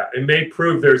 Tom. Yeah, it may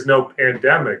prove there's no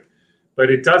pandemic, but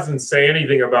it doesn't say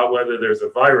anything about whether there's a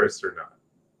virus or not.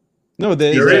 No,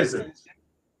 there isn't.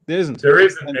 There isn't. There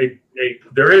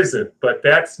isn't, but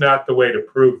that's not the way to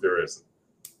prove there isn't.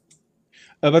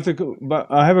 But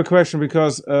I have a question,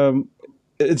 because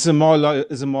it's a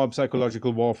more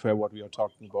psychological warfare what we are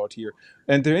talking about here.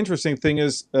 And the interesting thing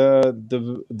is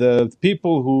the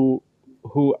people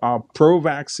who are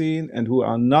pro-vaccine and who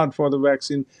are not for the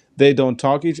vaccine, they don't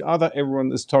talk each other.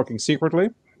 Everyone is talking secretly.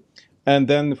 And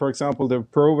then, for example, the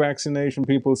pro-vaccination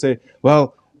people say,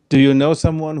 "Well, do you know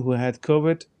someone who had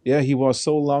COVID? Yeah, he was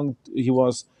so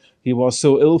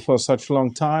ill for such a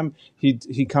long time.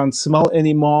 He can't smell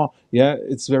anymore. Yeah,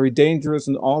 it's very dangerous,"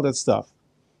 and all that stuff.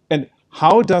 And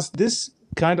how does this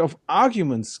kind of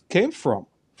arguments came from?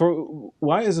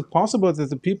 Why is it possible that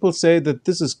the people say that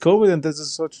this is COVID and this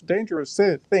is such a dangerous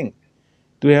thing?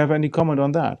 Do you have any comment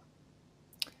on that?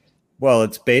 Well,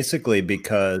 it's basically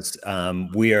because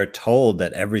we are told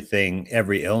that every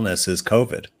illness is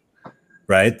COVID,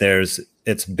 right?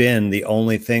 It's been the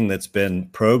only thing that's been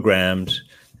programmed,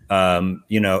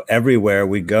 everywhere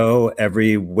we go,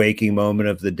 every waking moment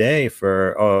of the day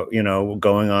for,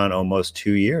 going on almost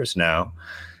 2 years now,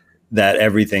 that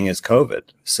everything is COVID.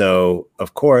 So,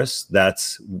 of course,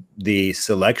 that's the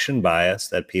selection bias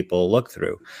that people look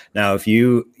through. Now, if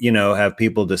you have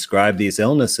people describe these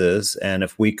illnesses, and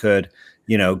if we could,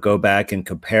 go back and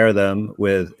compare them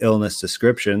with illness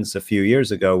descriptions a few years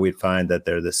ago, we'd find that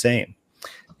they're the same.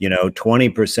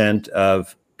 20%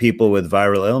 of people with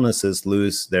viral illnesses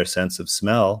lose their sense of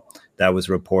smell. That was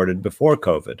reported before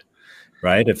COVID,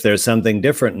 right? If there's something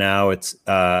different now, it's,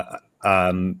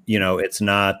 it's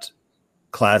not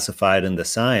classified in the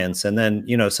science. And then,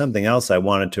 something else I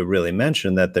wanted to really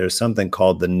mention, that there's something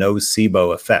called the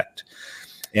nocebo effect.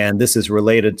 And this is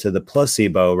related to the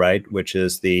placebo, right? Which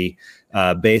is the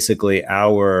basically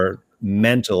our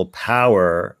mental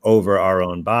power over our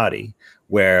own body,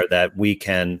 where that we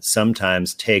can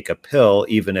sometimes take a pill,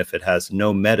 even if it has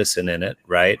no medicine in it,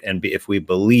 right? And if we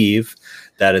believe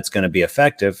that it's going to be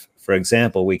effective, for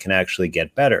example, we can actually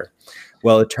get better.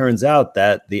 Well, it turns out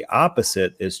that the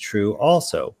opposite is true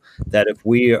also, that if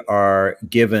we are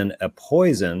given a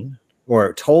poison,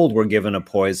 or told we're given a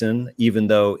poison, even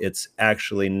though it's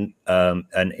actually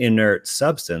an inert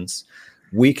substance,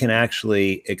 we can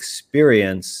actually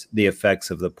experience the effects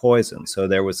of the poison. So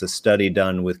there was a study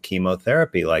done with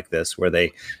chemotherapy like this, where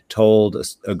they told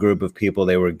a group of people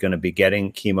they were going to be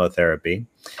getting chemotherapy,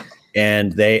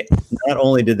 and they not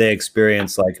only did they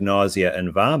experience like nausea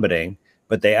and vomiting,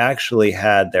 but they actually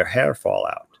had their hair fall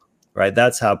out. right?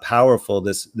 That's how powerful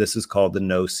this is called the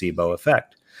nocebo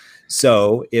effect.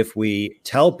 So if we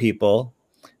tell people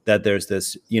that there's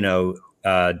this,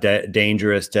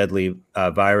 dangerous, deadly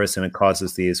virus and it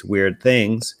causes these weird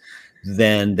things,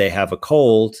 then they have a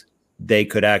cold, they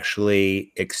could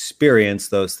actually experience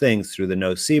those things through the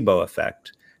nocebo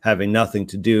effect, having nothing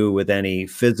to do with any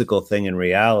physical thing in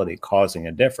reality causing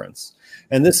a difference.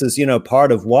 And this is,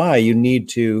 part of why you need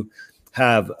to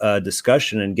have a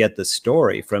discussion and get the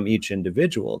story from each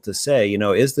individual to say,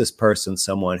 is this person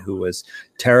someone who was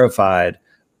terrified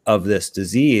of this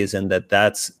disease, and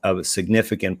that's a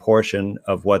significant portion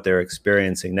of what they're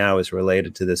experiencing now is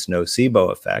related to this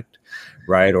nocebo effect,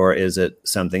 right? Or is it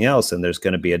something else? And there's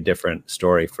going to be a different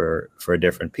story for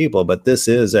different people. But this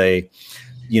is a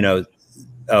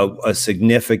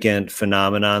significant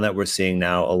phenomenon that we're seeing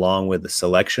now, along with the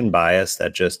selection bias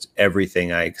that just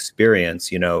everything I experience,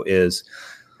 is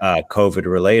COVID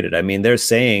related. I mean, they're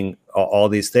saying all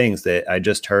these things. That I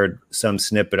just heard some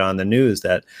snippet on the news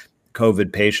that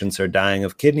COVID patients are dying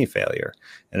of kidney failure.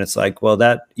 And it's like, well,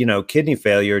 that, kidney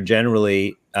failure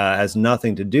generally has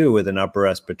nothing to do with an upper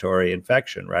respiratory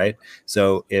infection, right?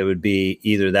 So it would be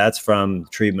either that's from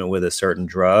treatment with a certain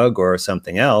drug or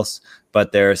something else,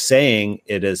 but they're saying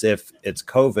it as if it's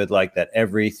COVID, like that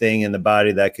everything in the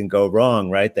body that can go wrong,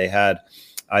 right?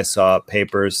 I saw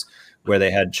papers where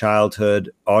they had childhood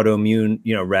autoimmune,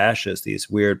 rashes, these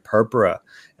weird purpura,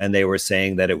 and they were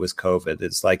saying that it was COVID.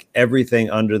 It's like everything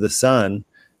under the sun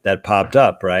that popped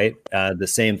up, right? The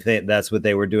same thing. That's what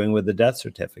they were doing with the death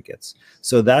certificates.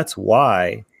 So that's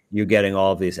why you're getting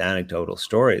all of these anecdotal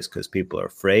stories, because people are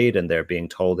afraid and they're being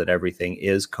told that everything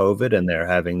is COVID, and they're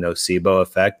having nocebo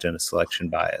effect and a selection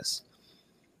bias.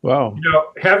 Wow.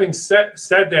 Having said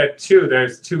that too,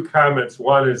 there's two comments.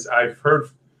 One is I've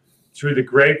heard through the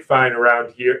grapevine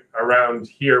around here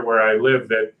where I live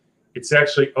that it's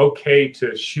actually okay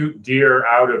to shoot deer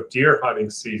out of deer hunting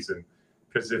season,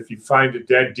 because if you find a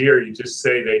dead deer, you just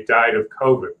say they died of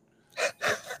COVID.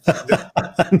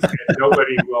 And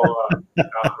nobody will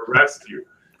arrest you.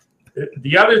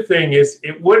 The other thing is,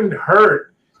 it wouldn't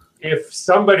hurt if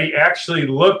somebody actually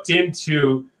looked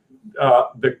into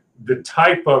the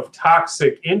type of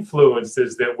toxic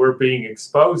influences that we're being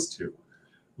exposed to.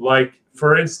 Like,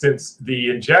 for instance, the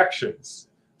injections.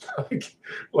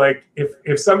 like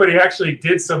if somebody actually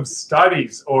did some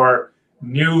studies or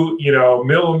knew,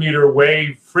 millimeter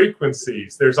wave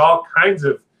frequencies, there's all kinds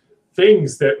of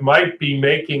things that might be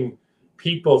making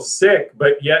people sick,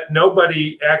 but yet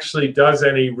nobody actually does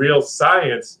any real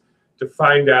science to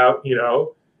find out,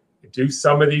 do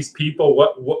some of these people,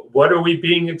 what are we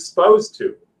being exposed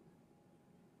to?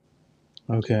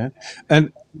 Okay.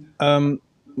 And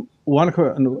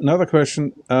another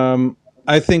question.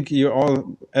 I think you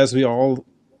all, as we all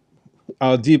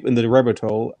are deep in the rabbit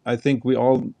hole, I think we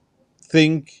all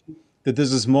think that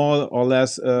this is more or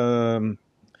less a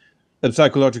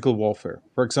psychological warfare.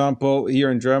 For example, here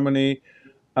in Germany,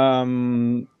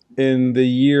 in the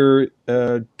year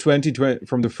 2020,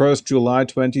 from the 1st July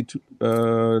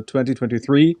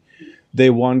 2023, they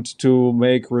want to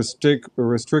make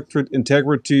restricted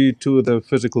integrity to the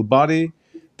physical body.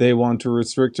 They want to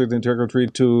restrict the integrity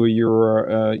to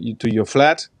your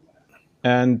flat,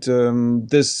 and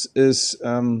this is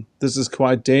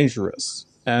quite dangerous.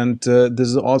 And this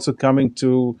is also coming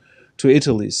to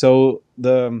Italy. So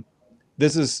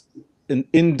this is an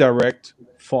indirect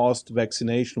forced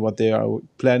vaccination, what they are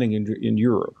planning in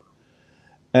Europe.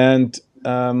 And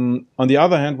on the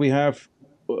other hand, we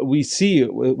see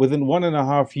within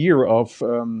 1.5 years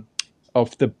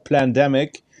of the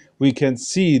pandemic, we can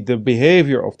see the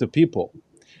behavior of the people.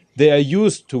 They are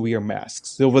used to wear masks,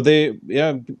 so for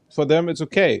them it's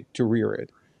okay to wear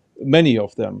it. Many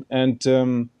of them, and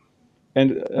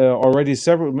already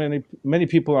many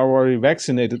people are already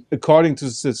vaccinated according to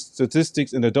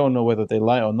statistics, and I don't know whether they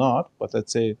lie or not, but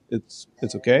let's say it's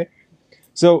okay.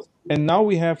 So, and now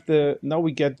we get the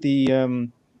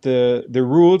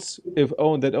rules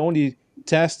that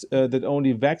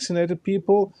only vaccinated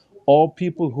people, or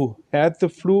people who had the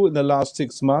flu in the last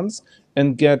 6 months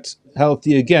and get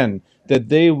healthy again, that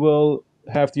they will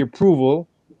have the approval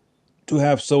to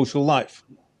have social life.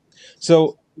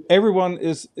 So everyone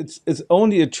it's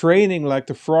only a training, like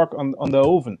the frog on the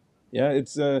oven. Yeah,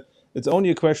 it's only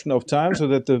a question of time, so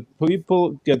that the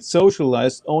people get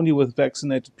socialized only with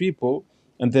vaccinated people,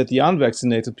 and that the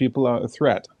unvaccinated people are a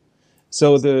threat.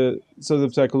 So the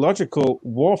psychological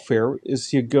warfare is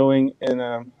here going in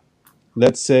a,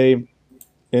 let's say,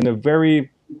 in a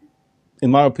very,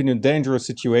 in my opinion, dangerous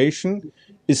situation,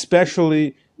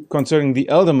 especially concerning the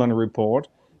Elderman report.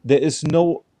 There is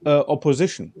no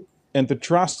opposition. and the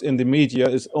trust in the media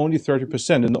is only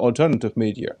 30% in alternative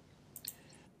media.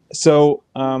 So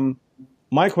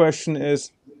my question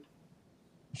is,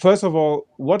 first of all,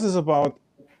 what is about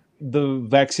the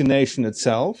vaccination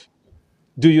itself?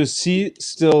 Do you see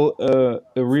still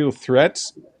a real threat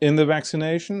in the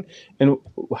vaccination? And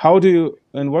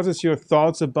what is your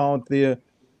thoughts about the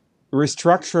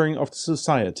restructuring of the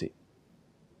society?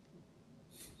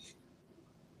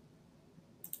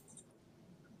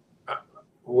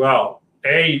 Well,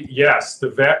 yes,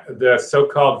 the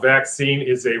so-called vaccine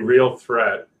is a real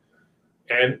threat,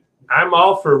 and I'm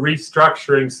all for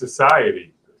restructuring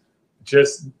society,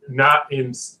 just not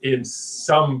in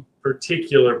some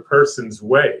particular person's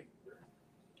way.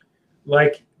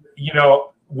 Like,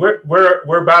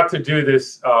 we're about to do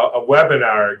this a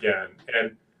webinar again,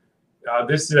 and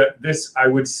this I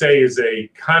would say is a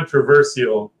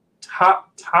controversial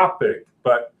topic,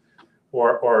 but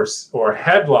or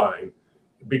headline,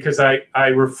 because I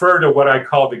refer to what I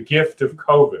call the gift of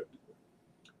COVID.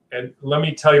 And let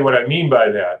me tell you what I mean by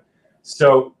that.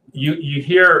 So you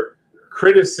hear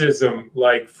criticism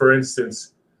like, for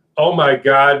instance, oh my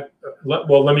God,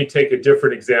 well, let me take a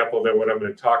different example than what I'm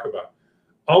going to talk about.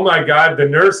 Oh my God, the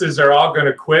nurses are all going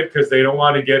to quit because they don't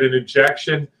want to get an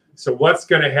injection. So what's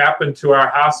going to happen to our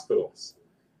hospitals?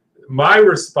 My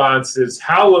response is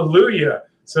hallelujah.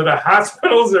 So the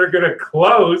hospitals are going to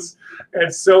close.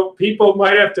 And so people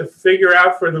might have to figure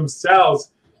out for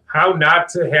themselves how not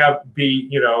to be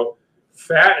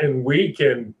fat and weak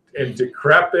and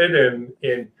decrepit and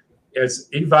as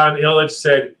Ivan Illich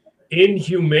said,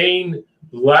 inhumane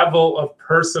level of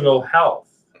personal health.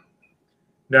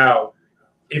 Now,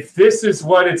 if this is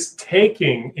what it's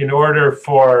taking in order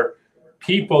for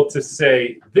people to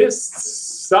say, this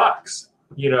sucks,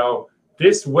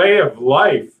 this way of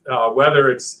life, whether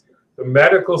it's the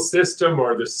medical system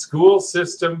or the school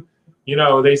system,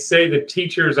 they say the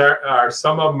teachers are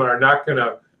some of them are not going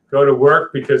to go to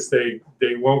work because they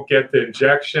won't get the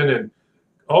injection. And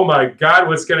oh my God,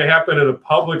 what's going to happen to the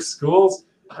public schools?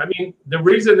 I mean, the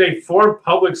reason they formed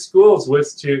public schools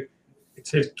was to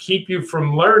keep you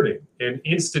from learning and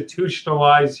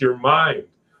institutionalize your mind.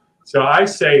 So I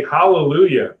say,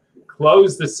 hallelujah,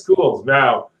 close the schools.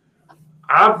 Now,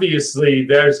 obviously,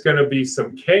 there's going to be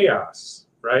some chaos,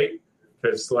 right?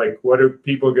 Because, like, what are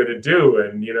people going to do?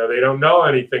 And, they don't know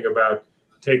anything about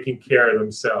taking care of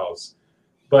themselves.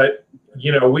 But,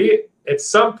 we, at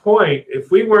some point, if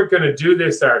we weren't going to do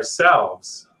this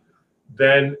ourselves,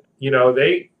 then,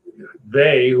 they,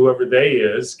 whoever they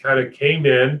is, kind of came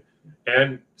in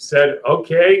and said,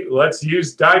 okay, let's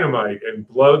use dynamite and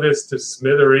blow this to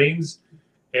smithereens.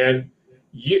 And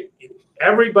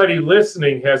everybody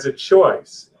listening has a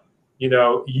choice.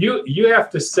 You have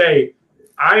to say,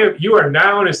 you are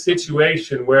now in a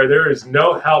situation where there is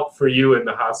no help for you in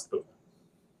the hospital.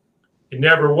 It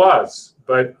never was,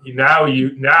 but now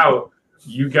you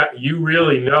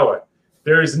really know it.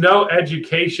 There is no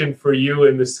education for you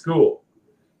in the school.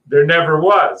 There never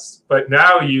was, but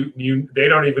now they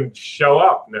don't even show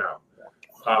up now.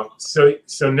 So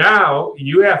now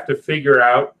you have to figure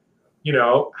out,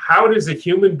 how does a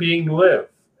human being live?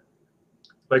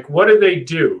 Like, what do they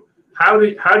do? How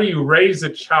do you raise a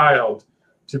child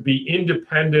to be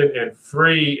independent and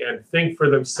free and think for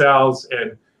themselves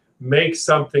and make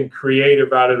something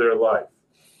creative out of their life?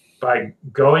 By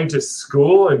going to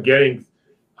school and getting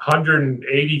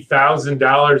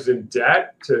 $180,000 in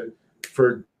debt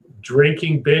for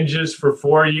drinking binges for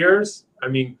 4 years? I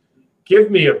mean,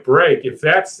 give me a break. If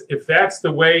that's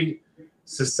the way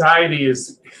society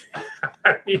is,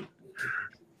 I mean,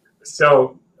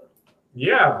 so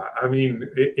yeah, I mean,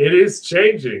 it is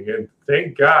changing, and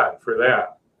thank God for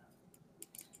that.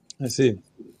 I see.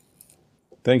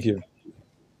 Thank you.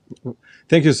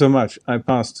 Thank you so much. I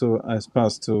pass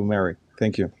to Mary.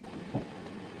 Thank you.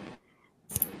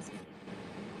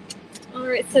 All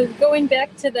right, so going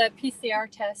back to the PCR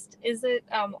test, is it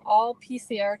all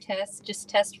PCR tests just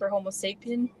test for Homo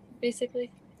sapien,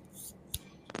 basically?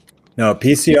 No,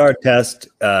 PCR test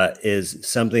is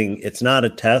something, it's not a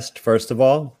test, first of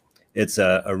all. It's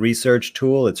a research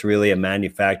tool. It's really a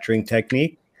manufacturing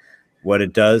technique. What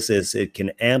it does is it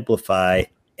can amplify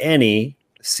any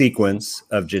sequence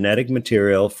of genetic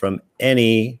material from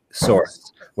any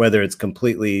source, whether it's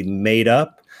completely made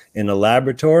up in a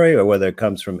laboratory or whether it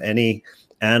comes from any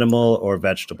animal or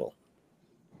vegetable.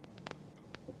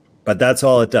 But that's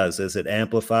all it does, is it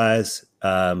amplifies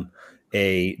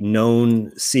a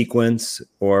known sequence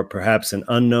or perhaps an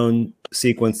unknown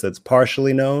sequence that's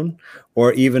partially known,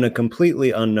 or even a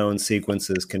completely unknown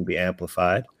sequences can be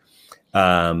amplified.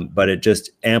 But it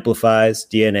just amplifies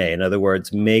DNA. In other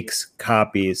words, makes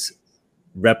copies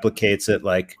replicates it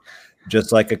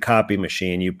just like a copy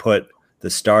machine. You put the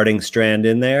starting strand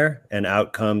in there and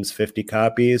out comes 50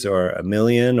 copies or a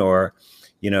million or,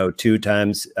 2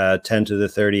 times 10 to the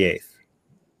 38th.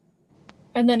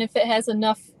 And then if it has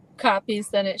enough copies,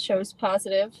 then it shows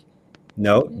positive.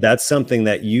 No, that's something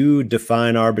that you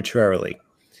define arbitrarily.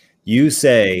 You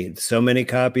say so many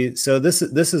copies. So this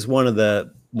is one of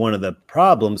the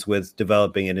problems with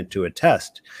developing it into a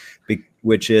test,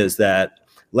 which is that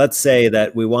let's say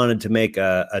that we wanted to make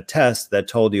a test that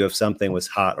told you if something was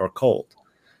hot or cold,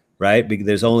 right? Because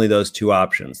there's only those two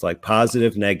options, like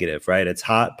positive, negative, right? It's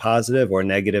hot, positive, or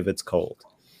negative, it's cold.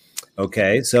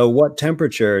 Okay, so what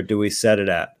temperature do we set it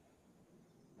at?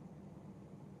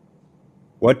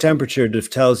 What temperature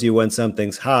tells you when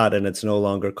something's hot and it's no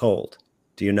longer cold?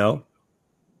 Do you know?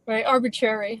 Right,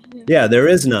 arbitrary. Yeah, there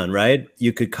is none, right?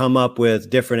 You could come up with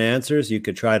different answers. You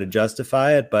could try to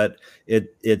justify it, but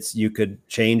you could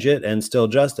change it and still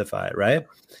justify it, right?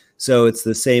 So it's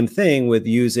the same thing with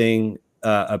using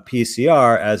a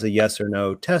PCR as a yes or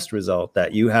no test result,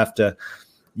 that you have to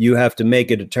make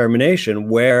a determination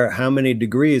how many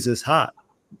degrees is hot.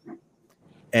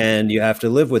 And you have to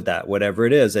live with that, whatever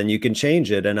it is, and you can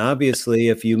change it. And obviously,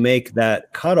 if you make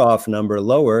that cutoff number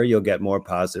lower, you'll get more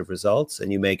positive results,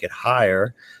 and you make it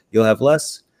higher, you'll have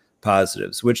less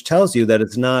positives, which tells you that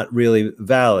it's not really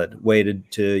valid way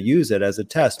to use it as a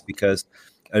test, because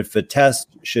if a test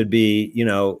should be,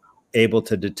 able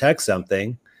to detect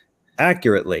something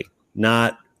accurately,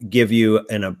 not give you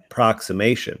an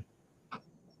approximation.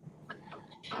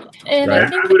 And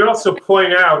right. I would also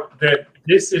point out that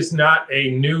this is not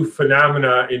a new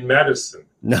phenomena in medicine.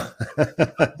 No.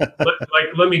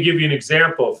 Let me give you an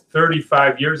example.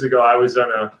 35 years ago, I was on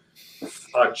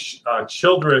a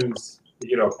children's,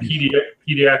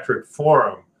 pediatric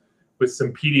forum with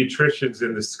some pediatricians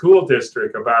in the school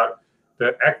district about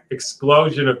the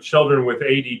explosion of children with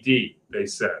ADD, they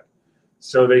said.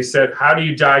 So they said, how do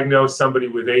you diagnose somebody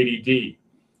with ADD?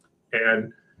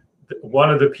 And one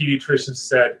of the pediatricians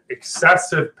said,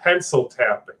 excessive pencil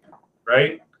tapping,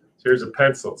 right? So here's a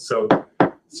pencil. So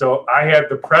I had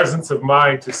the presence of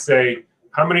mind to say,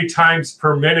 how many times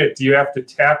per minute do you have to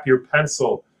tap your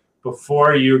pencil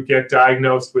before you get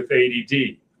diagnosed with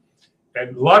ADD?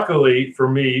 And luckily for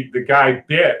me, the guy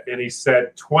bit and he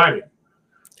said 20.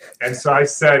 And so I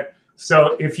said,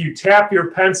 so if you tap your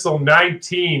pencil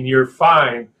 19, you're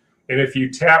fine. And if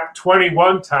you tap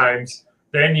 21 times,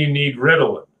 then you need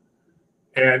Ritalin.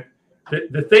 And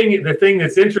the thing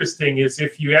that's interesting is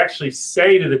if you actually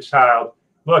say to the child,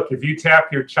 look, if you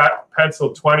tap your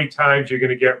pencil 20 times, you're going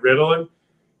to get Ritalin,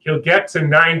 he'll get to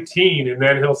 19 and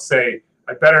then he'll say,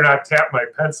 I better not tap my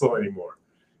pencil anymore.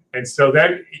 And so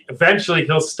then eventually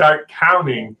he'll start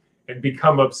counting and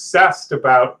become obsessed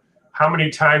about how many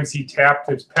times he tapped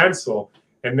his pencil.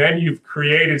 And then you've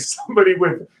created somebody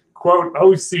with, quote,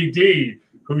 OCD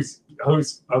who's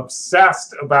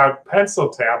obsessed about pencil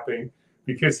tapping,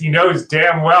 because he knows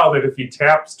damn well that if he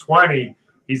taps 20,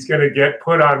 he's going to get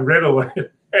put on Ritalin.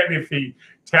 And if he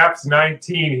taps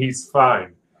 19, he's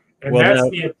fine. And well, that's now,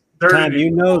 the absurdity.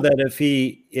 Tom, that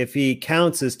if he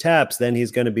counts his taps, then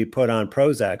he's going to be put on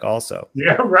Prozac also.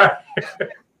 Yeah, right.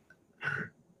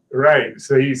 Right.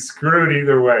 So he's screwed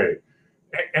either way.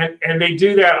 And they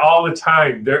do that all the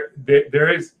time.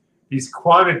 There is these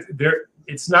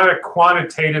it's not a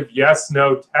quantitative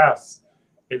yes/no test.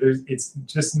 It's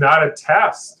just not a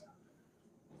test.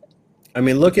 I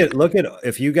mean, look at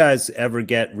if you guys ever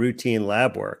get routine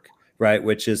lab work, right?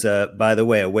 Which is by the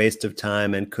way, a waste of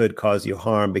time and could cause you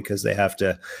harm because they have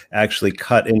to actually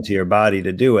cut into your body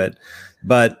to do it.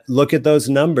 But look at those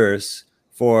numbers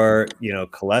for,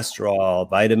 cholesterol,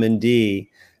 vitamin D,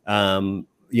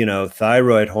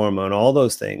 thyroid hormone, all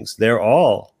those things. They're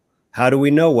all, how do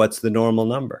we know what's the normal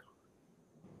number?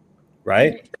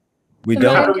 Right? We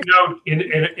don't. How do we know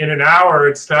in an hour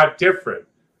it's not different?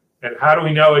 And how do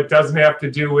we know it doesn't have to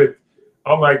do with,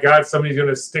 oh my God, somebody's going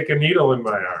to stick a needle in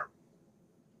my arm?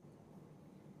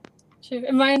 True.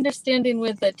 And my understanding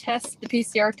with the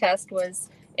PCR test was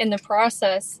in the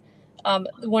process,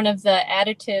 one of the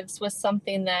additives was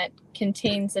something that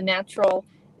contains a natural,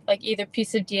 like either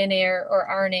piece of DNA or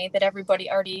RNA that everybody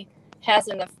already has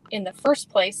in the first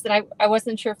place. And I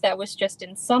wasn't sure if that was just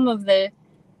in some of the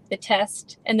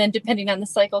test, and then depending on the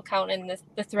cycle count and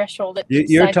the threshold.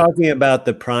 You're talking about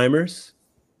the primers?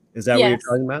 Is that what you're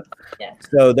talking about? Yeah.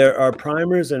 So there are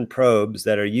primers and probes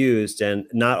that are used, and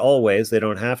not always, they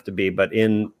don't have to be, but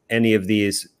in any of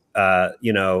these,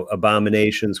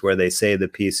 abominations where they say the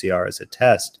PCR is a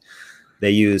test, they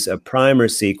use a primer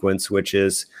sequence, which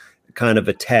is kind of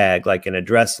a tag, like an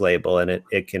address label, and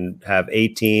it can have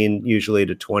 18 usually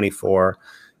to 24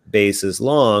 bases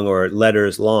long or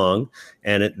letters long,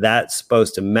 and that's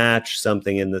supposed to match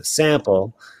something in the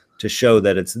sample to show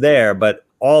that it's there. But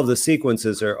all of the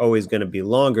sequences are always going to be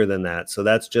longer than that. So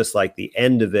that's just like the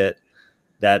end of it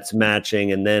that's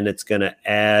matching, and then it's going to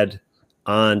add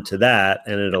on to that,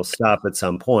 and it'll stop at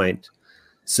some point.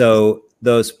 So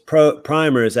those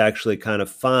primers actually kind of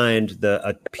find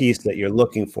a piece that you're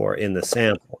looking for in the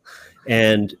sample.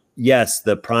 And yes,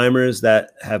 the primers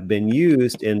that have been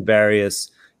used in various,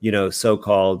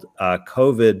 so-called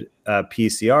COVID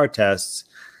PCR tests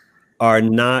are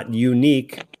not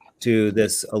unique to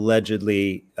this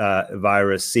allegedly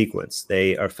virus sequence.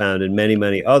 They are found in many,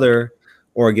 many other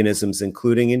organisms,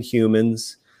 including in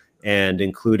humans and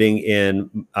including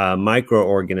in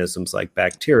microorganisms like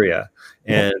bacteria.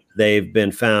 And they've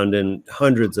been found in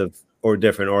hundreds of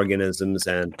different organisms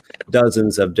and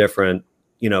dozens of different,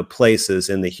 places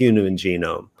in the human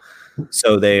genome.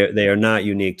 So they are not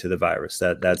unique to the virus.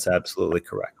 That's absolutely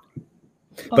correct.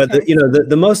 But Okay.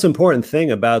 the most important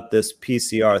thing about this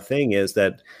PCR thing is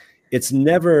that it's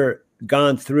never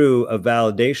gone through a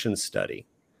validation study.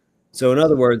 So in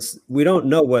other words, we don't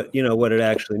know what it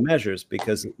actually measures,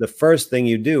 because the first thing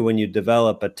you do when you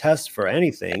develop a test for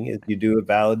anything is you do a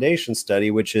validation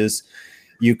study, which is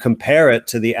you compare it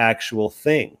to the actual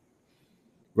thing,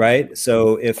 right?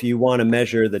 So if you want to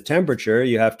measure the temperature,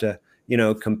 you have to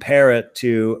compare it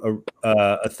to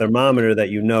a thermometer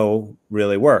that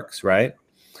really works, right?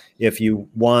 If you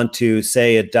want to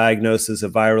say it diagnoses a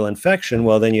viral infection,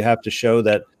 well, then you have to show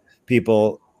that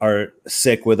people are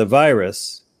sick with a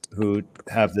virus who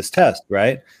have this test,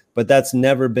 right? But that's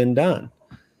never been done.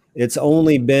 It's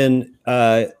only been,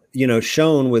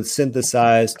 shown with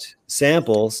synthesized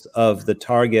samples of the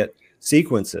target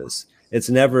sequences. It's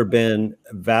never been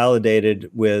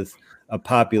validated with a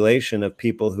population of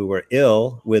people who were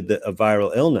ill with a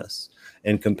viral illness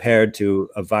and compared to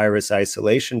a virus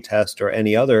isolation test or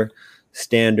any other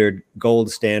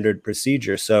gold standard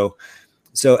procedure. So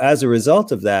as a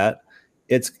result of that,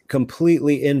 it's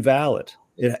completely invalid.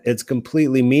 It's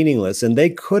completely meaningless. And they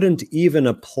couldn't even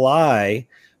apply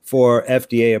for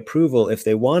FDA approval if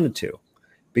they wanted to,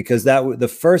 because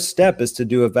the first step is to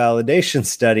do a validation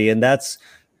study. And that's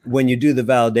when you do the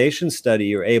validation study,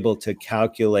 you're able to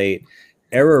calculate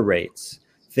error rates,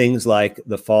 things like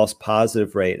the false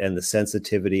positive rate and the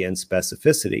sensitivity and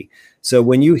specificity. So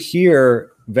when you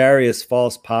hear various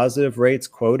false positive rates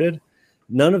quoted,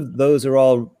 none of those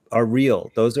are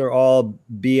real. Those are all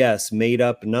BS, made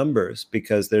up numbers,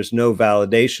 because there's no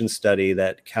validation study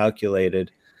that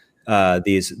calculated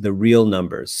the real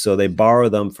numbers. So they borrow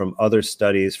them from other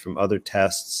studies, from other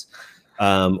tests,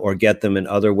 or get them in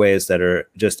other ways that are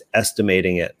just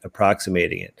estimating it,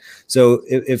 approximating it. So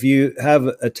if you have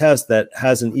a test that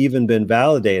hasn't even been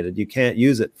validated, you can't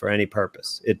use it for any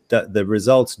purpose. The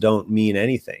results don't mean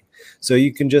anything. So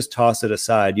you can just toss it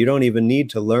aside. You don't even need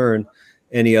to learn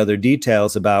any other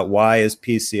details about why is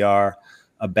PCR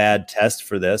a bad test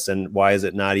for this, and why is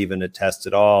it not even a test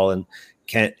at all, and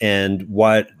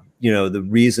what the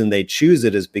reason they choose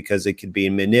it is because it could be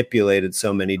manipulated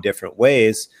so many different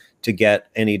ways to get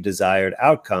any desired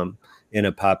outcome in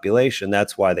a population.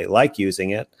 That's why they like using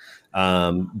it,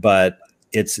 but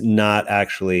it's not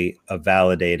actually a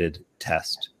validated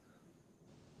test.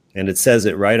 And it says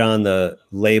it right on the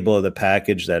label of the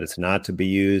package that it's not to be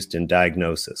used in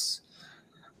diagnosis.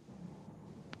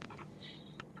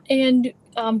 And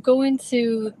going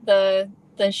to the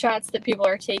shots that people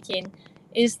are taking,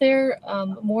 is there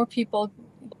more people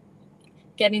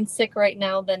getting sick right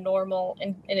now than normal,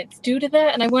 and it's due to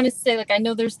that? And I want to say, I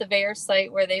know there's the VAERS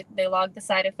site where they log the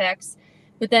side effects,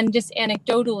 but then just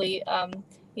anecdotally,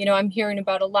 I'm hearing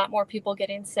about a lot more people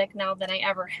getting sick now than I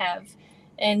ever have.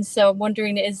 And so I'm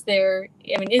wondering, I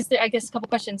guess a couple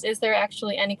questions. Is there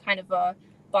actually any kind of a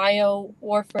bio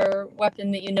warfare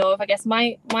weapon that you know of? I guess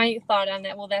my thought on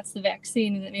that, well, that's the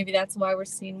vaccine, and that maybe that's why we're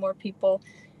seeing more people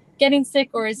getting sick,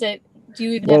 or is it, do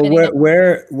you even have any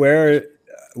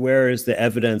where is the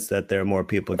evidence that there are more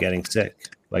people getting sick?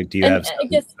 Do you have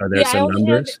are there some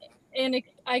numbers?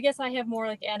 I guess I have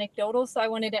more anecdotal, so I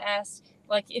wanted to ask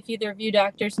if either of you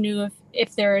doctors knew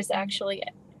if there is actually,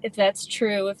 if that's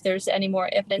true, if there's any more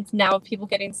evidence now of people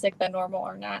getting sick than normal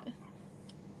or not.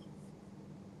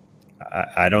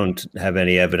 I don't have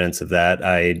any evidence of that.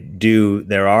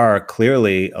 There are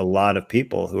clearly a lot of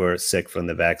people who are sick from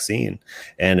the vaccine,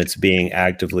 and it's being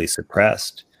actively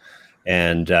suppressed.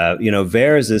 And,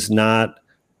 VAERS is not,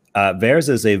 VAERS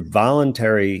is a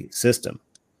voluntary system.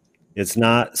 It's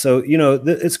not, so,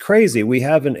 it's crazy. We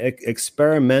have an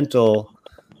experimental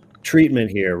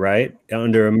treatment here, right?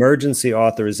 Under emergency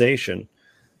authorization,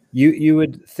 you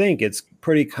would think it's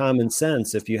pretty common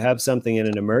sense. If you have something in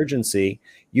an emergency,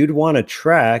 you'd want to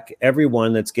track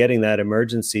everyone that's getting that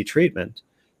emergency treatment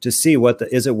to see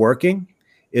is it working?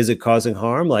 Is it causing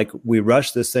harm? Like, we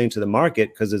rush this thing to the market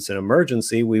because it's an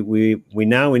emergency. We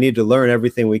need to learn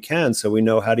everything we can so we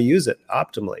know how to use it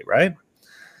optimally, right?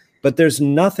 But there's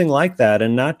nothing like that,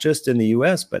 and not just in the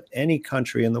US, but any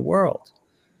country in the world,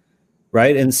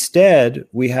 right? Instead,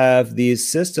 we have these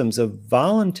systems of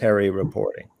voluntary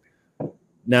reporting.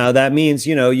 Now, that means,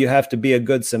 you have to be a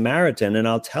good Samaritan, and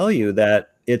I'll tell you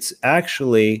that it's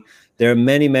actually, there are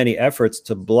many, many efforts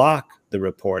to block the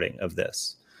reporting of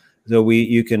this. So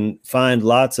you can find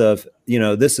lots of,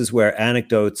 this is where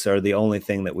anecdotes are the only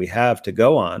thing that we have to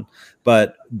go on.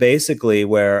 But basically,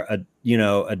 where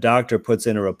a doctor puts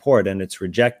in a report and it's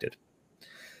rejected.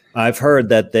 I've heard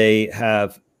that they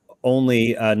have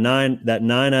only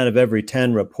 9 out of every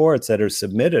 10 reports that are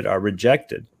submitted are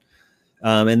rejected.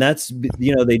 And that's,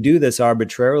 they do this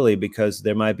arbitrarily because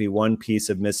there might be one piece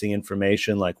of missing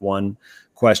information, like one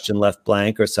question left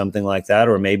blank or something like that,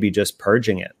 or maybe just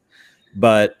purging it.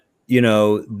 But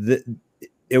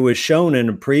it was shown in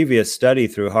a previous study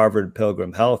through Harvard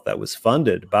Pilgrim Health that was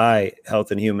funded by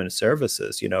Health and Human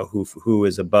Services, who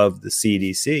is above the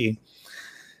CDC,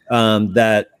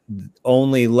 that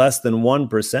only less than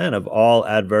 1% of all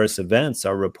adverse events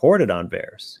are reported on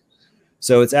VAERS.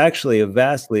 So it's actually a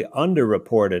vastly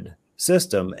underreported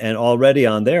system. And already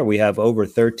on there, we have over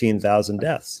 13,000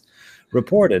 deaths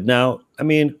reported. Now, I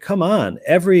mean, come on,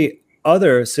 every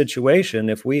other situation,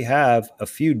 if we have a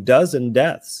few dozen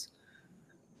deaths,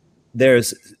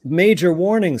 there's major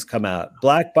warnings come out,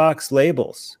 black box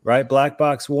labels, right? Black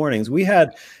box warnings. We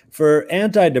had, for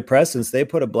antidepressants, they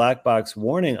put a black box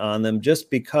warning on them just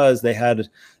because they had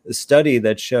a study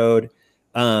that showed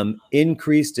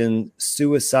increased in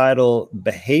suicidal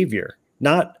behavior,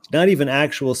 not even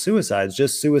actual suicides,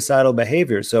 just suicidal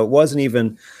behavior. So it wasn't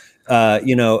even,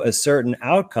 a certain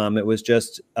outcome. It was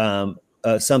just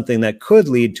something that could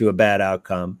lead to a bad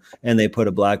outcome, and they put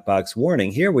a black box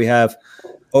warning. Here we have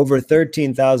over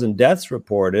 13,000 deaths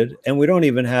reported, and we don't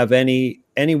even have any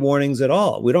warnings at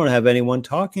all. We don't have anyone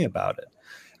talking about it.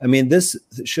 I mean, this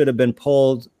should have been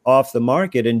pulled off the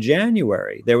market in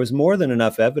January. There was more than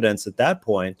enough evidence at that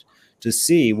point to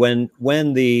see when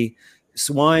the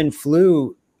swine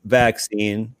flu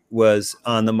vaccine was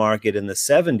on the market in the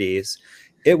 70s,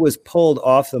 it was pulled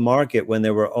off the market when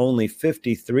there were only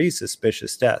 53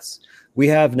 suspicious deaths. We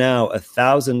have now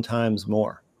 1,000 times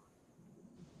more,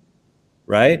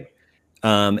 right?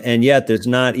 And yet there's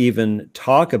not even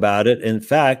talk about it. In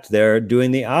fact, they're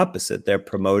doing the opposite. They're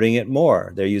promoting it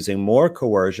more. They're using more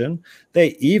coercion. They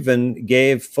even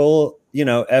gave full,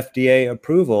 FDA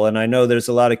approval. And I know there's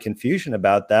a lot of confusion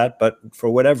about that, but for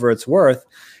whatever it's worth,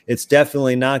 it's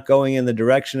definitely not going in the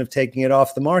direction of taking it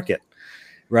off the market,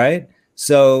 right?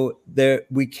 So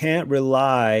we can't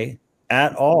rely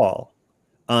at all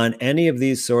on any of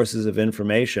these sources of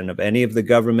information, of any of the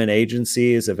government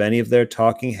agencies, of any of their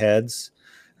talking heads,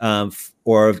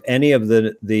 or of any of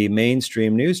the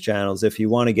mainstream news channels, if you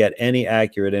want to get any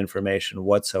accurate information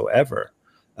whatsoever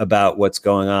about what's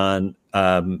going on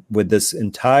with this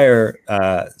entire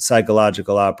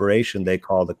psychological operation they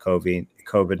call the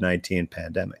COVID-19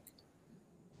 pandemic.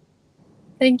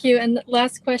 Thank you. And the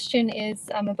last question is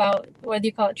about whether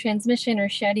you call it transmission or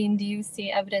shedding. Do you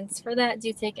see evidence for that? Do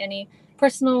you take any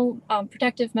personal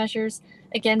protective measures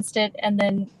against it? And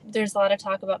then there's a lot of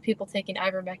talk about people taking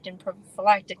ivermectin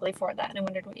prophylactically for that. And I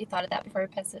wondered what you thought of that before I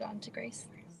pass it on to Grace.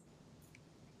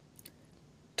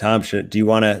 Tom, do you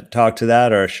want to talk to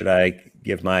that, or should I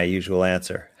give my usual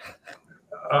answer?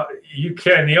 You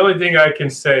can. The only thing I can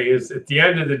say is, at the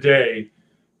end of the day,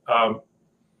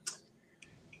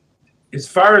 as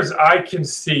far as I can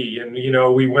see, and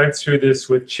we went through this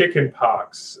with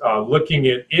chickenpox, looking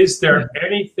at, is there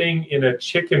anything in a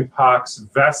chickenpox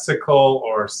vesicle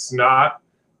or snot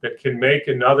that can make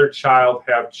another child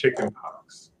have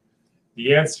chickenpox?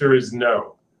 The answer is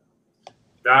no.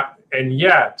 And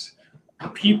yet,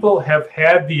 people have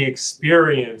had the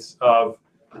experience of,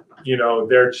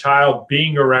 their child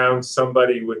being around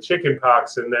somebody with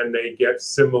chickenpox, and then they get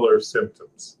similar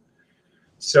symptoms.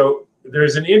 So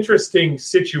there's an interesting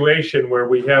situation where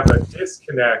we have a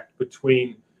disconnect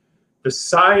between the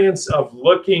science of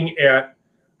looking at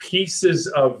pieces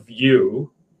of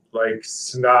you, like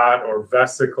snot or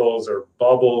vesicles or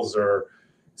bubbles or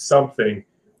something,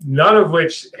 none of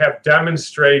which have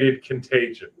demonstrated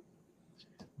contagion,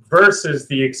 versus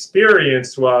the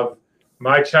experience of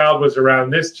my child was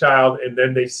around this child and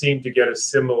then they seem to get a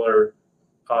similar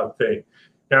thing.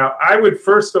 Now, I would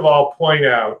first of all point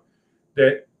out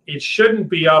that it shouldn't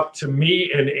be up to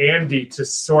me and Andy to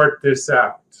sort this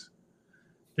out.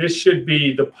 This should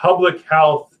be the public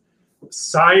health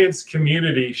science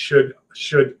community should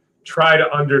try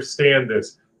to understand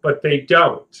this, but they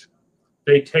don't.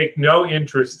 They take no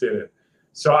interest in it.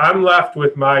 So I'm left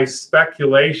with my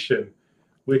speculation,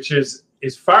 which is,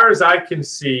 as far as I can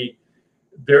see,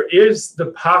 there is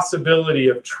the possibility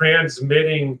of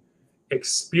transmitting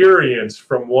experience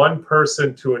from one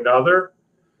person to another,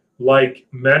 like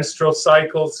menstrual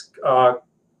cycles,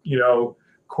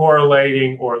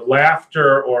 correlating, or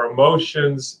laughter, or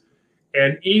emotions,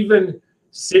 and even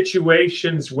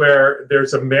situations where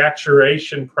there's a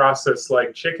maturation process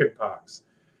like chickenpox.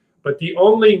 But the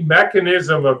only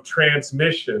mechanism of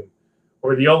transmission,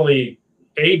 or the only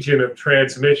agent of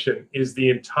transmission, is the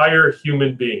entire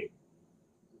human being.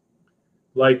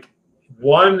 Like,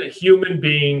 one human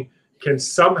being can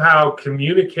somehow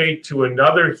communicate to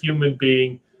another human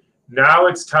being, now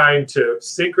it's time to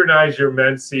synchronize your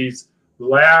menses,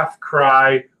 laugh,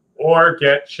 cry, or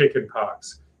get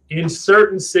chickenpox in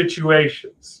certain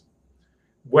situations.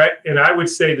 And I would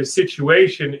say the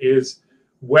situation is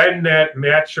when that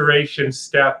maturation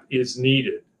step is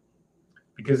needed,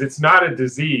 because it's not a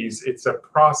disease, it's a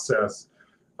process,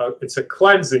 it's a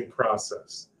cleansing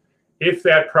process. If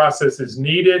that process is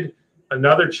needed,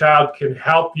 another child can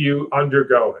help you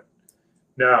undergo it.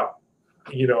 Now,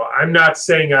 I'm not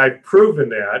saying I've proven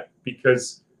that,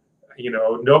 because,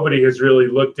 nobody has really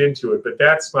looked into it, but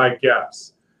that's my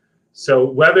guess. So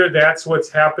whether that's what's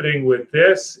happening with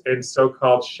this and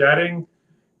so-called shedding,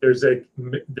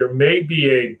 there may be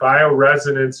a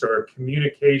bioresonance or a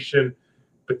communication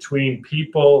between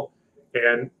people,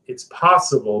 and it's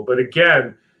possible. But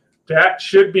again, that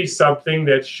should be something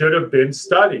that should have been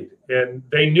studied. And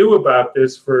they knew about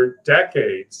this for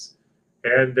decades,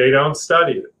 and they don't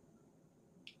study it.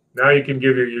 Now you can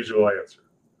give your usual answer.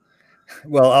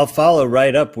 Well, I'll follow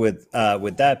right up with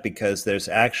that, because there's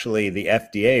actually, the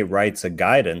FDA writes a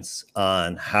guidance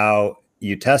on how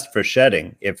you test for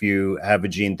shedding if you have a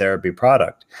gene therapy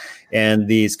product. And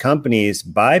these companies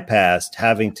bypassed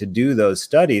having to do those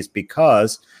studies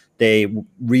because they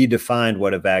redefined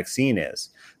what a vaccine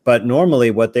is. But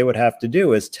normally what they would have to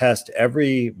do is test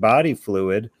every body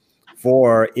fluid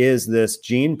for, is this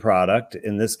gene product,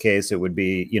 in this case, it would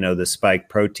be, the spike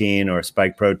protein or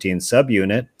spike protein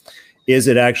subunit, is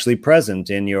it actually present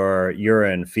in your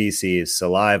urine, feces,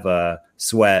 saliva,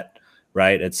 sweat,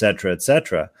 right, et cetera, et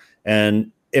cetera.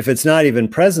 And if it's not even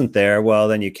present there, well,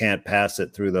 then you can't pass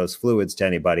it through those fluids to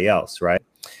anybody else, right?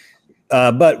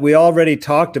 But we already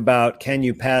talked about, can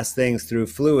you pass things through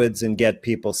fluids and get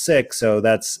people sick? So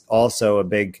that's also a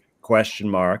big question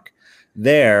mark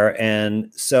there.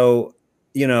 And so,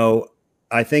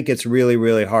 I think it's really,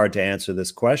 really hard to answer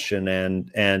this question.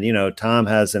 And Tom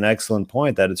has an excellent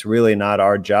point that it's really not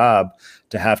our job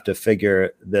to have to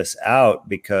figure this out,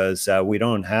 because we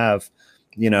don't have,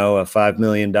 a $5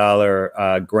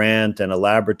 million grant and a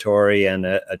laboratory and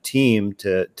a team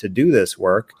to do this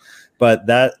work. But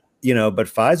but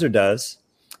Pfizer does,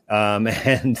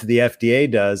 and the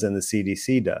FDA does, and the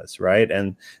CDC does, right?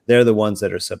 And they're the ones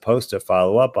that are supposed to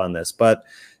follow up on this. But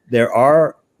there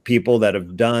are people that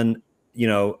have done,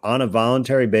 on a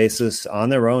voluntary basis, on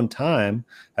their own time,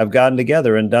 have gotten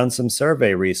together and done some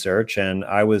survey research. And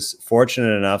I was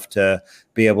fortunate enough to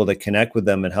be able to connect with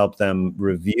them and help them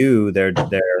review their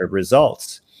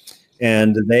results.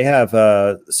 And they have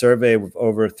a survey of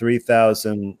over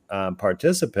 3,000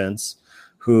 participants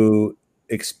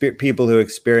people who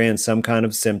experienced some kind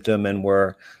of symptom and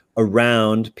were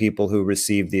around people who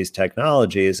received these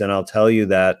technologies. And I'll tell you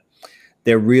that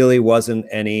there really wasn't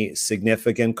any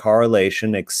significant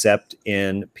correlation, except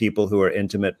in people who are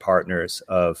intimate partners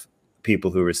of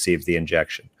people who received the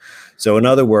injection. So in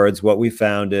other words, what we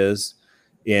found is,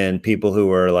 in people who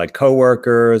were like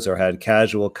coworkers or had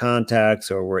casual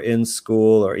contacts or were in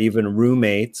school or even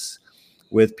roommates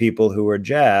with people who were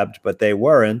jabbed, but they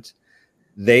weren't,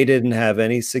 they didn't have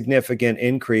any significant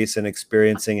increase in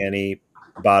experiencing any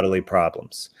bodily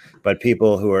problems. But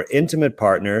people who are intimate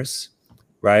partners,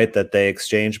 right, that they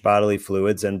exchange bodily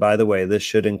fluids. And by the way, this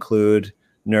should include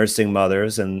nursing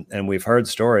mothers. And we've heard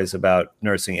stories about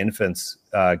nursing infants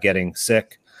getting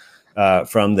sick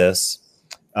from this,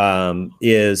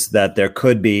 is that there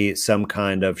could be some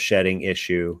kind of shedding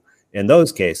issue in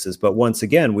those cases. But once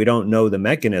again, we don't know the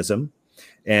mechanism.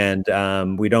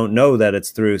 And we don't know that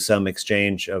it's through some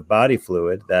exchange of body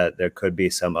fluid, that there could be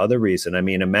some other reason. I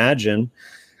mean,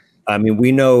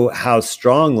 we know how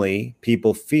strongly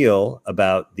people feel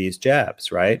about these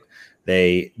jabs, right?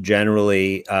 They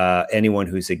generally, anyone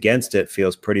who's against it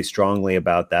feels pretty strongly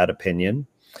about that opinion,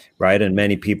 right? And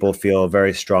many people feel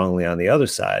very strongly on the other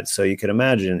side. So you can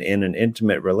imagine in an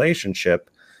intimate relationship,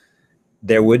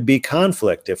 there would be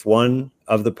conflict if one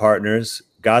of the partners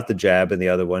got the jab and the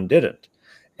other one didn't.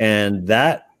 And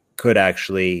that could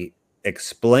actually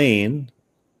explain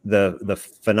the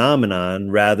phenomenon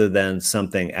rather than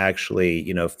something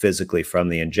actually, physically from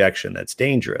the injection that's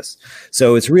dangerous.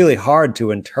 So it's really hard to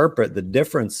interpret the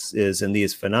differences in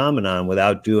these phenomenon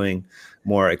without doing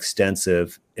more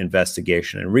extensive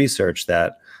investigation and research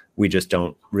that we just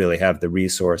don't really have the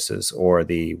resources or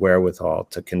the wherewithal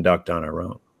to conduct on our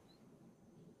own.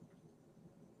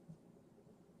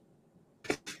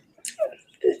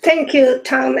 Thank you,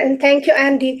 Tom, and thank you,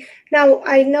 Andy. Now,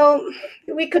 I know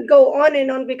we could go on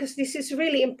and on because this is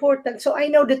really important. So I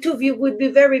know the two of you would be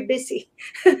very busy.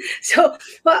 So,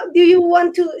 well, do you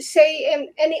want to say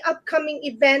any upcoming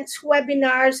events,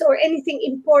 webinars, or anything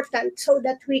important so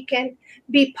that we can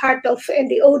be part of, and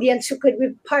the audience who could be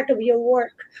part of your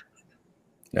work?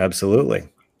 Absolutely.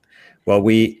 Well,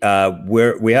 we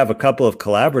have a couple of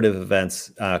collaborative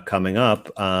events coming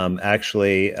up.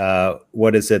 Actually,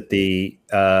 what is it? The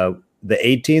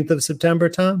 18th of September,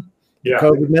 Tom? Yeah.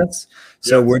 COVID myths.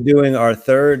 So Yes. we're doing our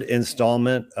third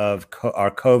installment of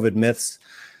our COVID myths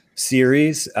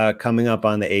series coming up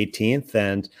on the 18th,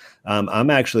 and I'm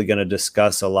actually going to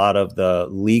discuss a lot of the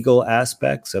legal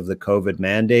aspects of the COVID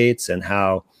mandates and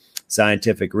how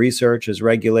scientific research is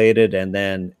regulated, and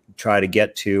then try to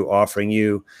get to offering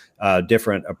you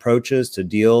different approaches to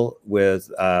deal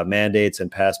with mandates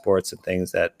and passports and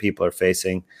things that people are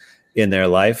facing in their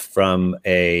life from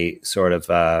a sort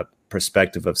of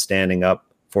perspective of standing up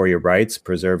for your rights,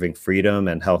 preserving freedom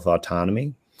and health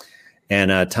autonomy.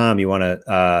 And Tom, you want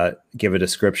to give a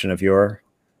description of your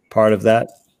part of that?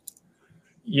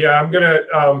 Yeah, I'm going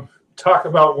to talk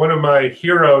about one of my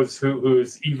heroes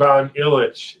who's Ivan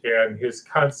Illich and his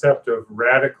concept of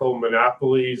radical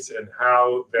monopolies and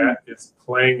how that is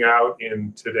playing out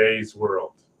in today's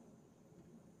world.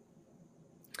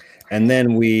 And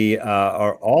then we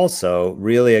are also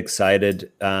really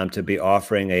excited to be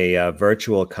offering a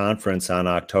virtual conference on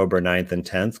October 9th and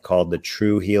 10th called the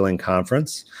True Healing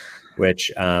Conference,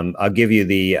 which I'll give you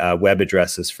the web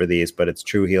addresses for these, but it's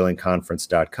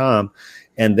truehealingconference.com.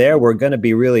 And there we're going to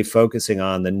be really focusing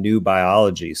on the new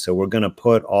biology. So we're going to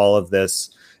put all of this,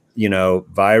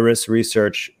 virus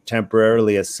research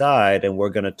temporarily aside, and we're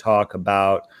going to talk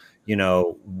about,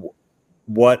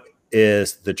 what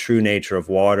is the true nature of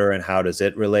water and how does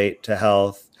it relate to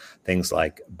health? Things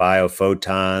like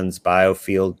biophotons,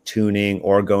 biofield tuning,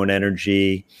 orgone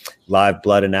energy, live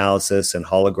blood analysis, and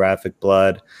holographic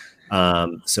blood.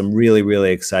 Some really,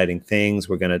 really exciting things.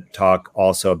 We're going to talk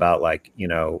also about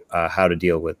how to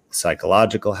deal with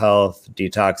psychological health,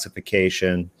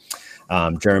 detoxification,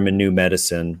 German new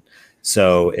medicine.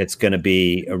 So it's going to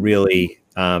be a really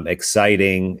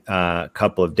exciting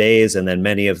couple of days. And then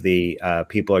many of the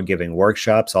people are giving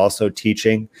workshops, also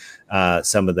teaching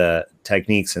some of the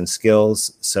techniques and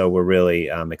skills. So we're really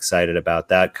excited about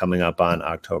that coming up on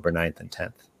October 9th and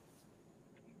 10th.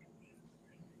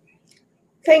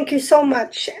 Thank you so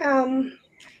much. And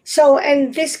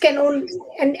this can only,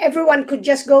 and everyone could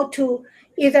just go to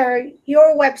either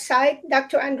your website,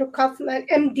 Dr. Andrew Kaufman,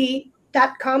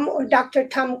 MD.com, or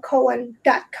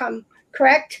drtomcowan.com,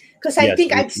 correct? Because I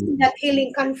think I've seen that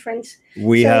healing conference.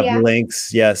 We have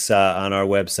links, yes, on our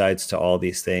websites to all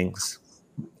these things.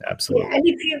 Absolutely. Yeah,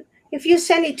 and if you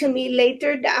send it to me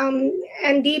later,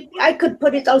 Andy, I could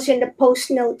put it also in the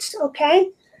post notes, okay?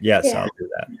 Yes, Yeah. I'll do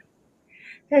that.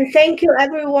 And thank you,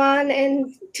 everyone.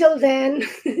 And till then,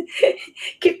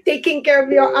 keep taking care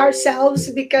of ourselves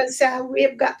because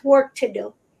we've got work to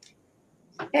do.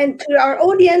 And to our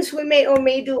audience, we may or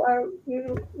may do our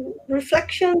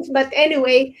reflections. But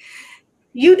anyway,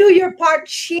 you do your part,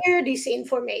 share this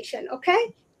information,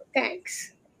 okay?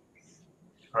 Thanks.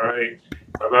 All right.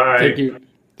 Bye-bye. Thank you.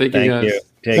 Thank you, guys.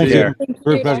 Take care.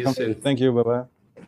 Very pleasure. Thank you. Bye-bye.